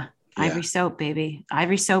know? Yeah. Ivory soap, baby.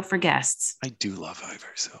 Ivory soap for guests. I do love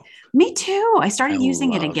ivory soap. Me too. I started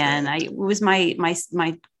using it again. It was my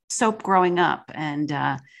soap growing up, and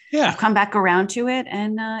I've come back around to it,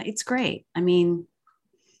 and it's great. I mean,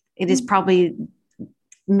 it is probably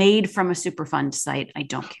made from a Superfund site. I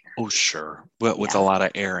don't care. Oh, sure. But with a lot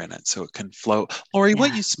of air in it, so it can float. Lori,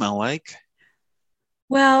 what you smell like?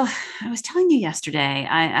 Well, I was telling you yesterday,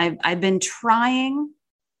 I've been trying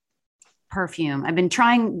perfume. I've been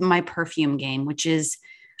trying my perfume game, which is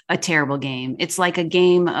a terrible game. It's like a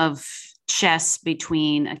game of chess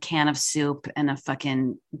between a can of soup and a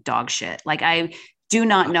fucking dog shit. Like, I do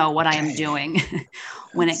not know what I am doing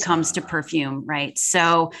when it comes to perfume, right?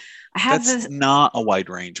 So I have That's not a wide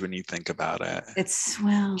range when you think about it. It's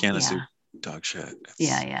can of soup, dog shit.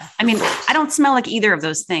 Yeah. I mean, I don't smell like either of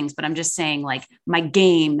those things, but I'm just saying, like, my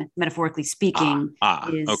game, metaphorically speaking,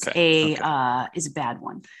 is a bad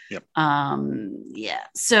one. Yep.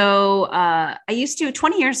 So I used to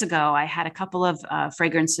 20 years ago, I had a couple of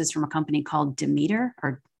fragrances from a company called Demeter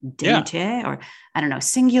or Demeter, or I don't know,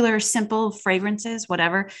 singular, simple fragrances,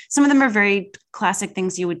 whatever. Some of them are very classic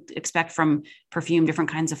things you would expect from perfume, different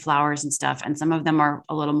kinds of flowers and stuff. And some of them are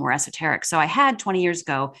a little more esoteric. So I had 20 years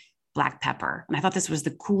ago, black pepper. And I thought this was the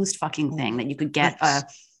coolest fucking thing that you could get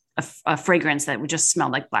a fragrance that would just smell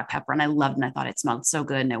like black pepper. And I loved it. And I thought it smelled so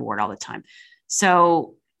good and I wore it all the time.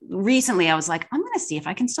 So recently I was like, I'm going to see if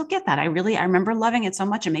I can still get that. I remember loving it so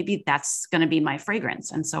much, and maybe that's going to be my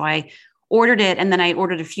fragrance. And so I ordered it. And then I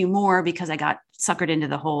ordered a few more because I got suckered into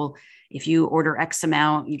the whole, if you order X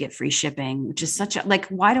amount, you get free shipping, which is such a, like,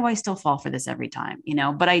 why do I still fall for this every time? You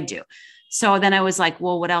know, but I do. So then I was like,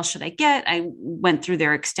 well, what else should I get? I went through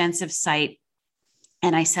their extensive site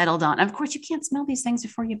and I settled on, of course, you can't smell these things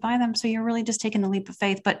before you buy them. So you're really just taking the leap of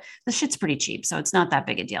faith, but the shit's pretty cheap. So it's not that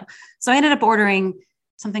big a deal. So I ended up ordering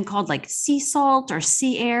something called like sea salt or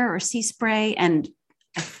sea air or sea spray. And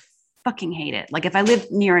I fucking hate it. Like, if I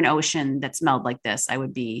lived near an ocean that smelled like this, I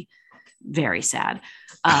would be very sad.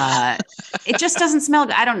 It just doesn't smell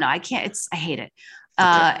good. I don't know. I hate it.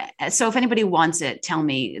 So if anybody wants it, tell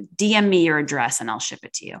me, DM me your address and I'll ship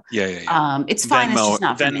it to you. Yeah. It's fine. It's just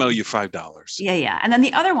not Venmo you $5. Yeah. And then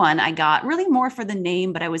the other one I got really more for the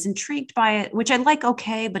name, but I was intrigued by it, which I like.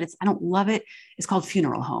 Okay. But I don't love it. It's called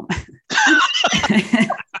Funeral Home.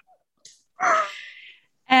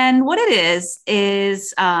 And what it is the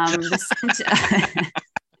scent.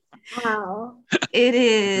 Wow. It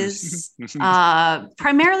is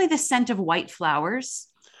primarily the scent of white flowers,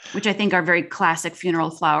 which I think are very classic funeral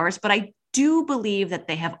flowers. But I do believe that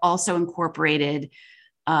they have also incorporated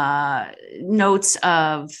notes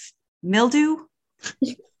of mildew,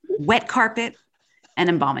 wet carpet, and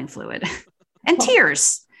embalming fluid, and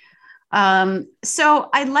tears. So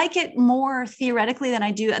I like it more theoretically than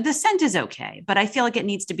I do. The scent is okay, but I feel like it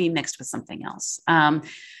needs to be mixed with something else. But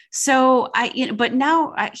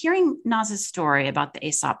now hearing Naz's story about the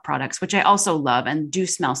Aesop products, which I also love and do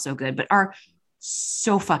smell so good, but are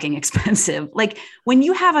so fucking expensive. Like, when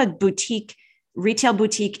you have a retail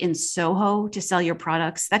boutique in Soho to sell your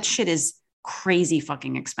products, that shit is crazy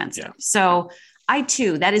fucking expensive. Yeah. So I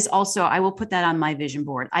will put that on my vision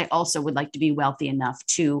board. I also would like to be wealthy enough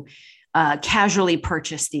to casually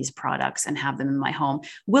purchase these products and have them in my home.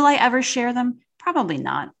 Will I ever share them? Probably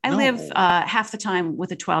not. I live half the time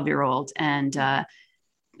with a 12-year-old, and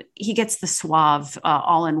he gets the Suave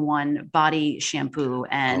all-in-one body shampoo,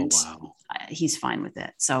 and he's fine with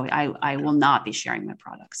it. So I will not be sharing my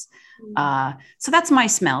products. So that's my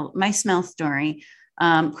smell story.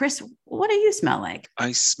 Chris, what do you smell like?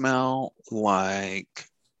 I smell like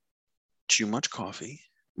too much coffee.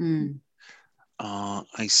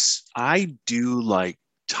 I do like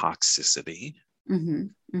toxicity.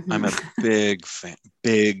 I'm a big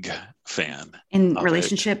fan in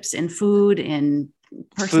relationships, in food, in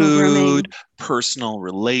personal grooming, personal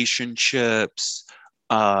relationships,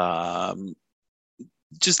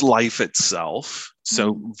 just life itself.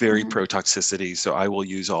 So very pro toxicity. So I will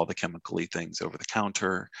use all the chemically things over the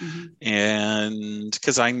counter. And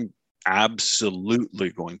because I'm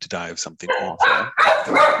absolutely going to die of something awful.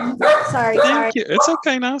 Sorry. It's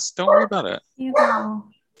okay, Nas. Don't worry about it. You go.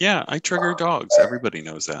 Yeah, I trigger dogs. Everybody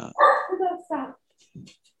knows that.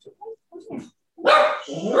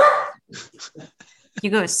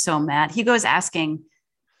 Hugo is so mad. Hugo is asking,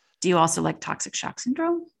 do you also like Toxic Shock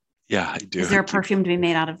Syndrome? Yeah, I do. Is there a perfume to be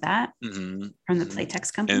made out of that from the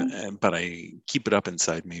Playtex company? But I keep it up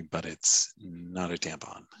inside me, but it's not a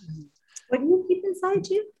tampon. What do you keep inside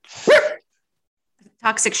you?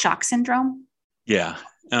 Toxic Shock Syndrome? Yeah.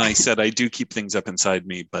 And I said I do keep things up inside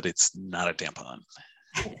me, but it's not a tampon.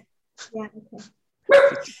 Yeah. Okay.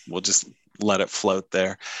 We'll just let it float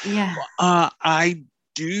there. Yeah. I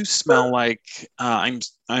do smell like I'm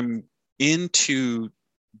into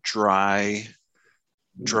dry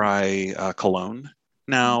cologne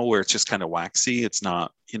now, where it's just kind of waxy. It's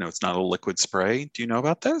not, it's not a liquid spray. Do you know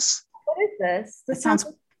about this? What is this? This sounds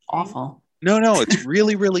awful. No, it's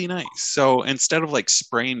really, really nice. So instead of like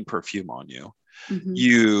spraying perfume on you,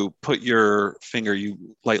 you put your finger,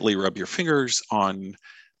 you lightly rub your fingers on,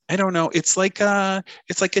 I don't know, it's like a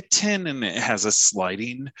tin, and it has a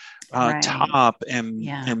sliding top,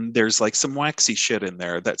 and there's like some waxy shit in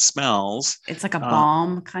there that smells. It's like a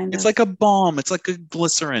balm kind of. It's like a balm. It's like a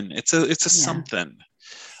glycerin. It's a something.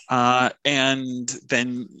 And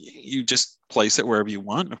then you just place it wherever you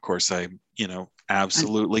want. Of course, I'm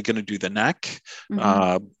absolutely going to do the neck,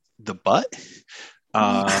 the butt,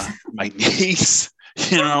 my knees,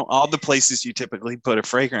 all the places you typically put a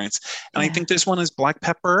fragrance. And I think this one is black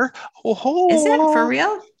pepper. Is it for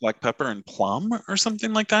real? Black pepper and plum or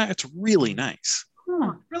something like that. It's really nice.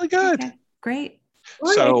 Oh, really good. Okay. Great.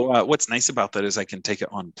 So what's nice about that is I can take it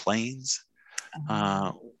on planes,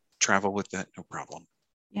 travel with that, no problem.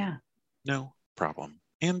 Yeah. No problem.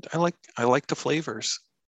 And I like the flavors.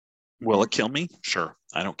 Will it kill me? Sure.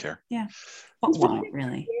 I don't care. Yeah. What won't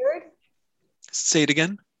really? Say it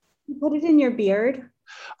again. You put it in your beard?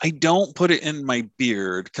 I don't put it in my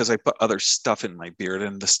beard because I put other stuff in my beard.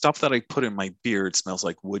 And the stuff that I put in my beard smells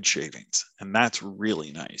like wood shavings. And that's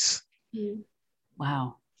really nice.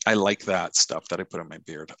 Wow. I like that stuff that I put in my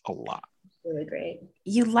beard a lot. Really great.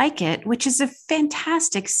 You like it, which is a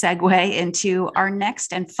fantastic segue into our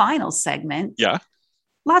next and final segment. Yeah.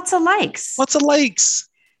 Lots of likes. Lots of likes.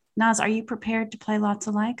 Naz, are you prepared to play lots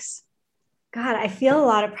of likes? God, I feel a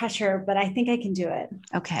lot of pressure, but I think I can do it.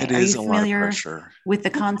 Okay. It are is you a familiar lot of pressure with the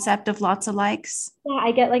concept of lots of likes? Yeah,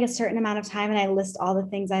 I get like a certain amount of time and I list all the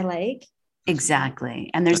things I like.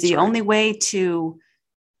 Exactly. And there's That's the right. only way to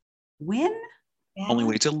win. Yeah. Only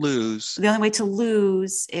way to lose. The only way to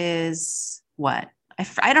lose is what?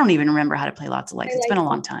 I don't even remember how to play lots of likes. It's been a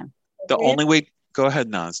long time. The only way. Go ahead,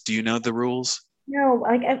 Naz. Do you know the rules? No,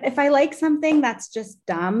 like if I like something that's just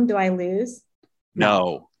dumb, do I lose?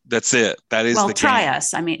 No, that's it. That is the game. Well, try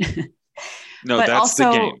us. I mean, no, but that's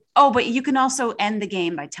also, the game. Oh, but you can also end the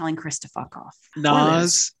game by telling Chris to fuck off.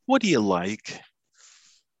 Naz, what do you like?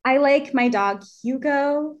 I like my dog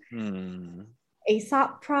Hugo,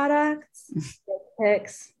 Aesop products,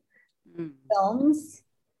 pics, films.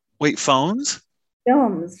 Wait, phones?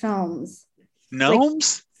 Films.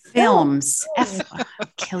 Gnomes? Films. I'll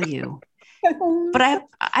kill you. But I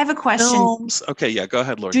have a question. Films. Okay, yeah, go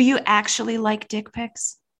ahead, Lori. Do you actually like dick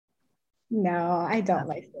pics? No, I don't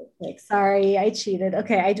like dick pics. Sorry, I cheated.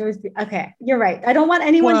 Okay, you're right. I don't want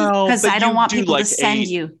anyone because I don't want people to send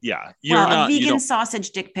you. Yeah, a vegan sausage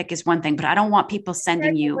dick pic is one thing, but I don't want people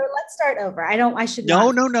sending you. Let's start over. I should. No.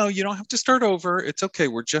 You don't have to start over. It's okay.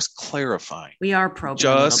 We're just clarifying. We are probing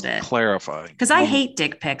just a little bit. Clarifying. Because I hate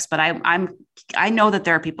dick pics, but I know that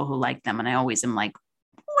there are people who like them, and I always am like,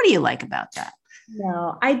 what do you like about that?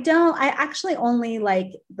 No, I don't. I actually only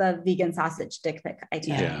like the vegan sausage dick pic. I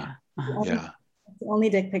do. Yeah. It's the only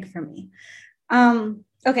dick pic for me.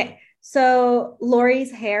 Okay. So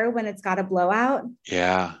Lori's hair when it's got a blowout.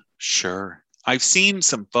 Yeah, sure. I've seen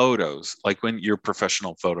some photos, like when your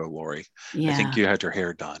professional photo, Lori. Yeah. I think you had your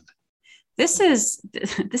hair done. This is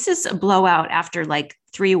a blowout after like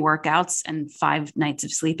 3 workouts and 5 nights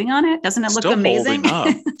of sleeping on it. Doesn't it look amazing?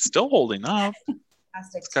 Still holding up.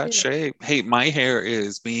 It's got shape. Hey, my hair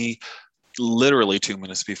is me literally 2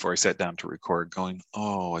 minutes before I sat down to record going,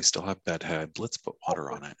 oh, I still have bedhead. Let's put water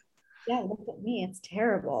on it. Yeah, look at me. It's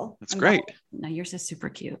terrible. It's great. No, yours is super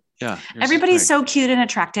cute. Yeah. Everybody's so cute and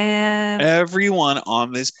attractive. Everyone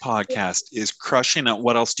on this podcast is crushing it.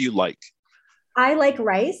 What else do you like? I like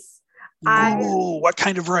rice. What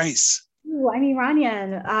kind of rice? I'm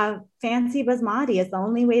Iranian. Fancy basmati is the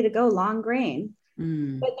only way to go, long grain.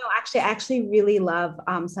 But no, actually, I actually really love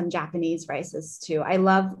some Japanese rices too. I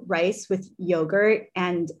love rice with yogurt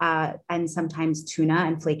and sometimes tuna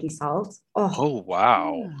and flaky salt. Oh,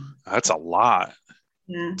 wow. That's a lot.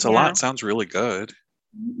 Yeah, It's a lot. Sounds really good.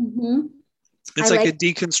 Mm-hmm. It's like a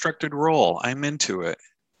deconstructed roll. I'm into it.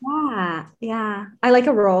 Yeah. I like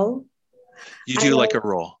a roll. You do like a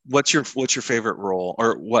roll. What's your favorite roll,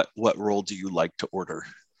 or what roll do you like to order?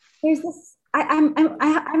 There's this.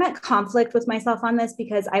 I'm at conflict with myself on this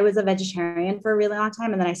because I was a vegetarian for a really long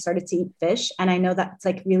time, and then I started to eat fish, and I know that's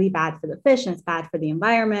like really bad for the fish and it's bad for the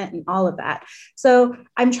environment and all of that. So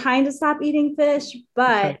I'm trying to stop eating fish,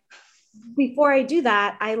 but before I do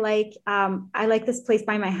that, I like this place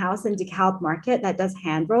by my house in DeKalb Market that does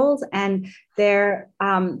hand rolls, and their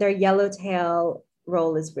yellowtail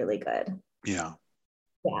roll is really good. Yeah,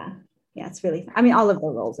 it's really. I mean, all of the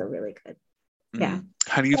rolls are really good. Yeah.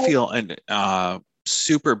 How do you feel? And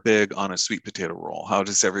super big on a sweet potato roll. How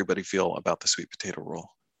does everybody feel about the sweet potato roll?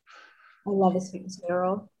 I love a sweet potato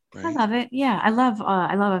roll. Right? I love it. Yeah, I love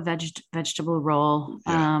a vegetable roll.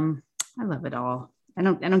 Yeah. I love it all. I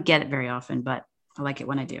don't get it very often, but I like it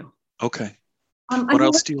when I do. Okay. What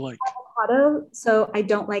else do you like? Avocado, so I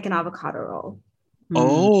don't like an avocado roll.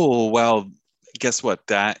 Oh, well, guess what?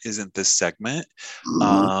 That isn't this segment.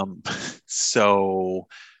 So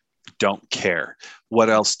don't care. What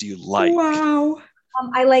else do you like? Wow.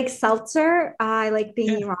 I like seltzer. I like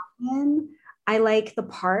beignet ramen. I like the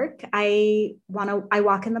park. I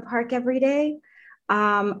walk in the park every day.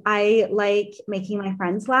 I like making my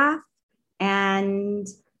friends laugh and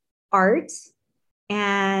art.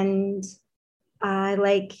 And I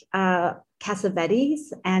like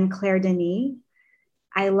Cassavetes and Claire Denis.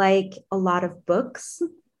 I like a lot of books.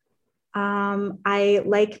 I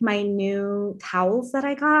like my new towels that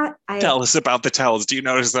I got. Tell us about the towels. Do you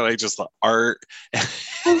notice that I just love art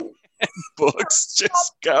and books?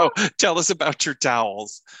 Just go. Tell us about your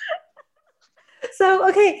towels.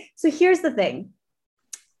 So here's the thing.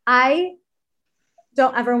 I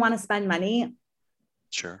don't ever want to spend money.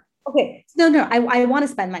 Sure. Okay. No, I want to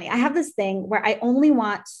spend money. I have this thing where I only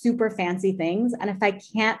want super fancy things. And if I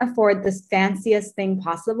can't afford this fanciest thing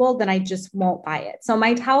possible, then I just won't buy it. So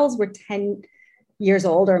my towels were 10 years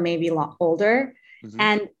old or maybe older. Mm-hmm.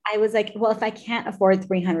 And I was like, well, if I can't afford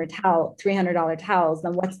 $300 towels,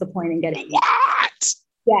 then what's the point in getting what?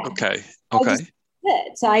 Yeah. Okay.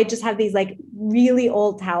 So I just have these like really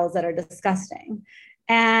old towels that are disgusting.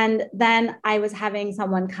 And then I was having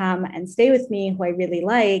someone come and stay with me who I really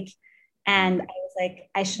like. And I was like,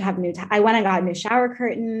 I should have I went and got a new shower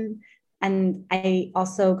curtain. And I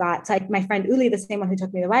also got, my friend Uli, the same one who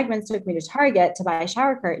took me to Wegmans, took me to Target to buy a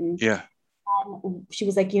shower curtain. Yeah. And she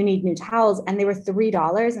was like, you need new towels. And they were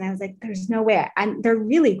 $3. And I was like, there's no way. And they're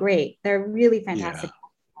really great. They're really fantastic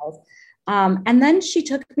towels. And then she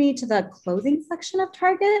took me to the clothing section of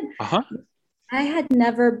Target. I had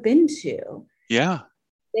never been to. Yeah.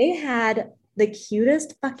 They had the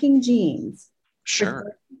cutest fucking jeans.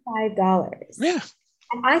 Sure. For $35. Yeah.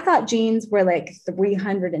 And I thought jeans were like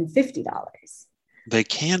 $350. They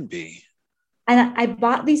can be. And I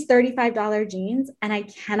bought these $35 jeans and I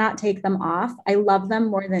cannot take them off. I love them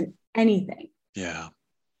more than anything. Yeah.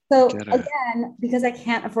 So again, because I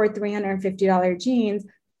can't afford $350 jeans,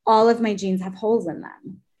 all of my jeans have holes in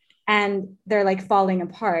them. And they're like falling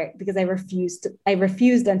apart because I refused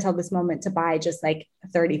until this moment to buy just like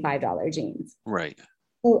 $35 jeans. Right.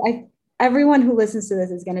 So everyone who listens to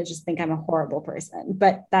this is going to just think I'm a horrible person,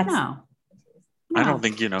 but that's no. I don't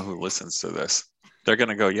think you know who listens to this. They're going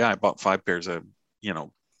to go, yeah, I bought 5 pairs of,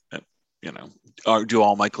 do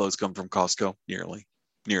all my clothes come from Costco? Nearly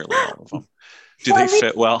all of them. Do they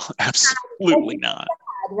fit well? Absolutely not.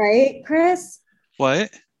 Dad, right, Chris? What?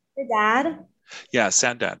 Your dad? Yeah,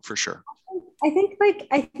 sad dad for sure. I think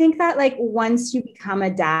that like once you become a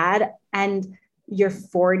dad and you're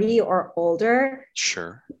 40 or older,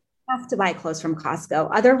 sure, you have to buy clothes from Costco.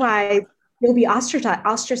 Otherwise, you'll be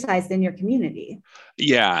ostracized in your community.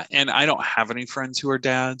 Yeah, and I don't have any friends who are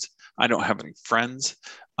dads. I don't have any friends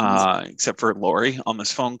except for Lori on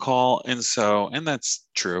this phone call, and that's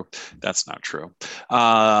true. That's not true.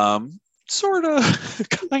 Sort of,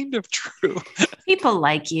 kind of true. People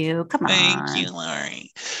like you. Come on. Thank you, Lori.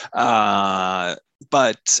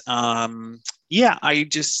 But I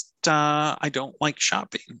just I don't like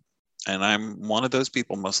shopping. And I'm one of those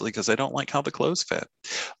people mostly because I don't like how the clothes fit.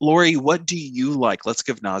 Lori, what do you like? Let's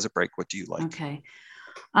give Naz a break. What do you like? Okay.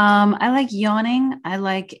 I like yawning. I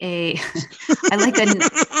like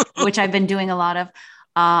which I've been doing a lot of.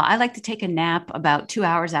 I like to take a nap about 2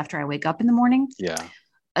 hours after I wake up in the morning. Yeah.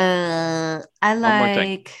 I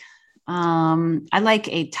like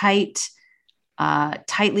a tight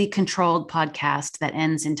tightly controlled podcast that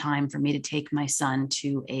ends in time for me to take my son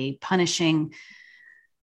to a punishing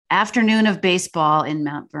afternoon of baseball in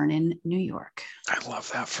Mount Vernon, New York. I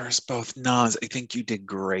love that for us both. Naz, I think you did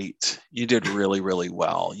great. You did really, really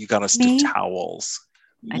well. You got us to towels.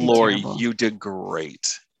 Lori, you did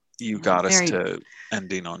great. You got us to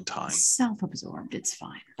ending on time. Self-absorbed. It's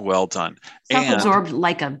fine. Well done. Self-absorbed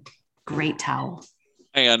like a great towel.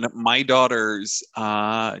 And my daughters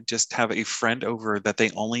just have a friend over that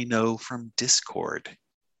they only know from Discord.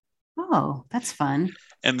 Oh, that's fun.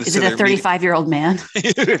 And is it a 35-year-old man?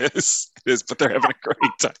 It is, but they're having a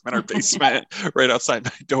great time in our basement right outside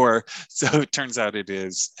my door. So it turns out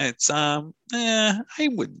it's I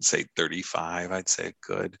wouldn't say 35. I'd say a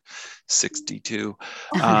good 62.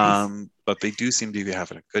 Nice. But they do seem to be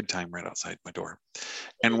having a good time right outside my door.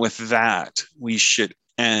 And with that, we should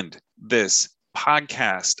end this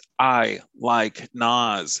podcast. I like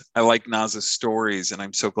Naz. I like Naz's stories, and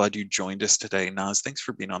I'm so glad you joined us today. Naz, thanks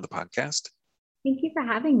for being on the podcast. Thank you for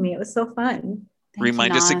having me. It was so fun.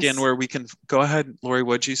 Remind us again where we can go ahead. Lori,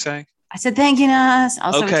 what'd you say? I said, thank you, Naz.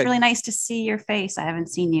 Also, It's really nice to see your face. I haven't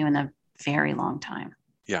seen you in a very long time.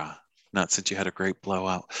 Yeah. Not since you had a great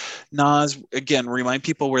blowout. Naz, again, remind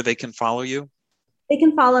people where they can follow you. They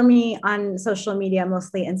can follow me on social media,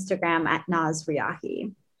 mostly Instagram at Naz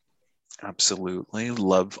Riahi. Absolutely.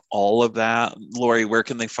 Love all of that. Lori, where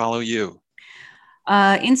can they follow you?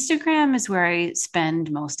 Instagram is where I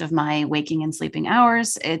spend most of my waking and sleeping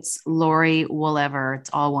hours. It's Lori Woolever.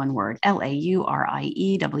 It's all one word, LaurieWoolever.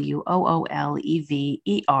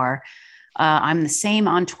 I'm the same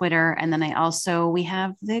on Twitter. And then we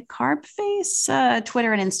have the Carb Face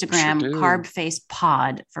Twitter and Instagram, Carb Face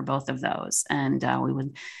Pod for both of those. And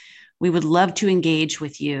we would love to engage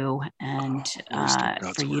with you and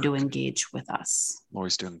for you to engage with us.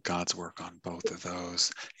 Lori's doing God's work on both of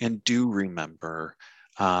those. And do remember,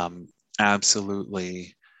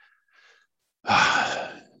 absolutely,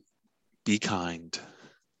 be kind.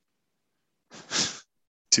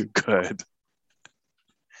 Do good.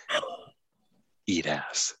 Eat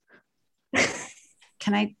ass.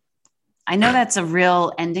 I know that's a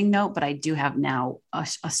real ending note, but I do have now a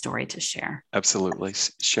story to share. Absolutely.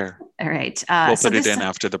 Share. All right. We'll put it in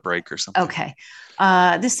after the break or something. Okay.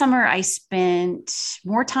 This summer, I spent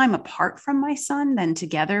more time apart from my son than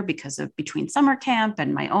together because of between summer camp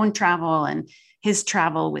and my own travel and his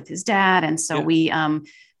travel with his dad. And so we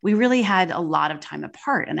really had a lot of time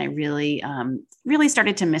apart, and I really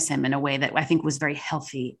started to miss him in a way that I think was very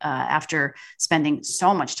healthy after spending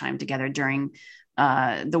so much time together during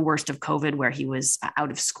the worst of COVID, where he was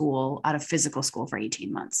out of physical school for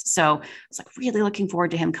 18 months. So I was like really looking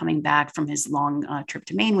forward to him coming back from his long trip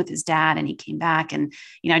to Maine with his dad. And he came back, and,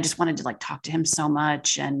 I just wanted to talk to him so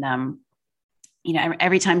much. And,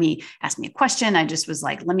 every time he asked me a question, I just was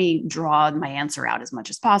like, let me draw my answer out as much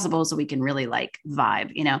as possible so we can really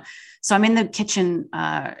vibe, So I'm in the kitchen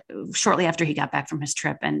shortly after he got back from his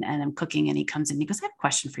trip, and I'm cooking, and he comes in and he goes, I have a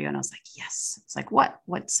question for you. And I was like, yes. It's like,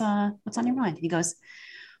 what's on your mind? And he goes,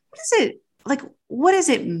 what does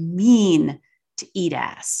it mean to eat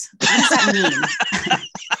ass? What does that mean?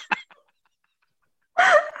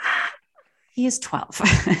 He is 12.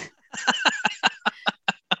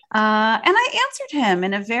 And I answered him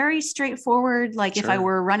in a very straightforward, if I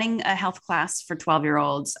were running a health class for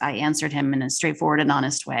 12-year-olds, I answered him in a straightforward and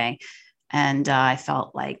honest way. And I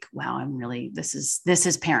felt like, wow, this is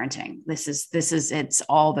parenting. It's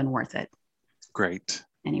all been worth it. Great.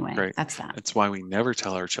 Anyway, Great. That's that. That's why we never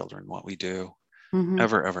tell our children what we do. Mm-hmm.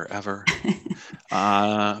 Ever, ever, ever.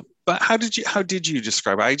 But how did you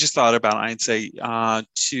describe it? I just thought about, I'd say,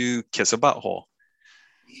 to kiss a butthole.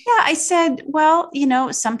 Yeah, I said, well,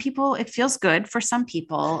 some people, it feels good for some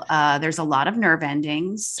people. There's a lot of nerve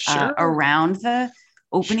endings around the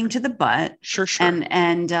opening to the butt. Sure.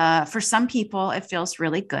 And for some people, it feels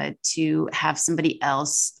really good to have somebody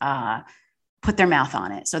else put their mouth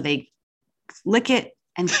on it. So they lick it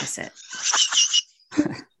and kiss it.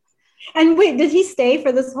 And wait, did he stay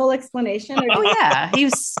for this whole explanation? Oh yeah,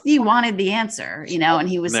 he wanted the answer, and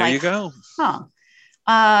he was there like, you go. Huh.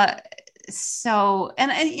 So,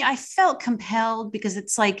 and I felt compelled because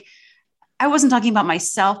it's like, I wasn't talking about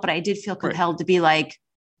myself, but I did feel compelled to be like,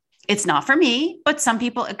 it's not for me, but some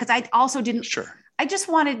people, because I also didn't, I just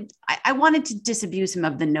wanted, I wanted to disabuse him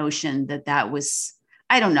of the notion that was,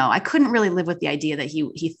 I don't know. I couldn't really live with the idea that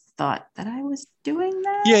he thought that I was doing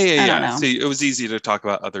that. Yeah. So it was easy to talk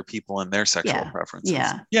about other people and their sexual preferences.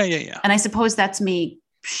 Yeah. And I suppose that's me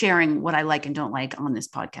sharing what I like and don't like on this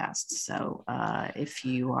podcast. So if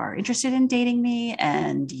you are interested in dating me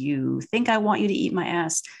and you think I want you to eat my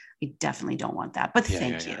ass, I definitely don't want that. But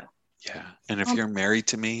thank you. Yeah. And if you're married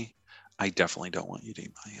to me, I definitely don't want you to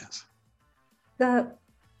eat my ass.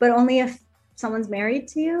 But only if someone's married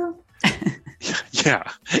to you? Yeah,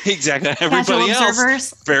 exactly. Everybody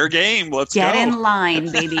else, fair game. Let's get in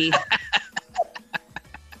line, baby.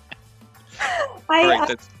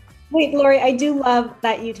 Wait, Lori, I do love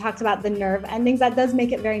that you talked about the nerve endings. That does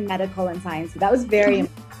make it very medical and sciencey. That was very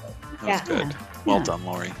impressive. That was good. Well done,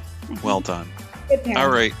 Lori. Well done. All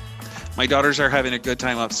right. My daughters are having a good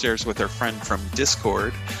time upstairs with their friend from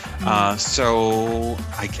Discord. So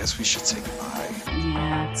I guess we should say goodbye.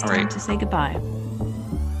 Yeah, it's time to say goodbye.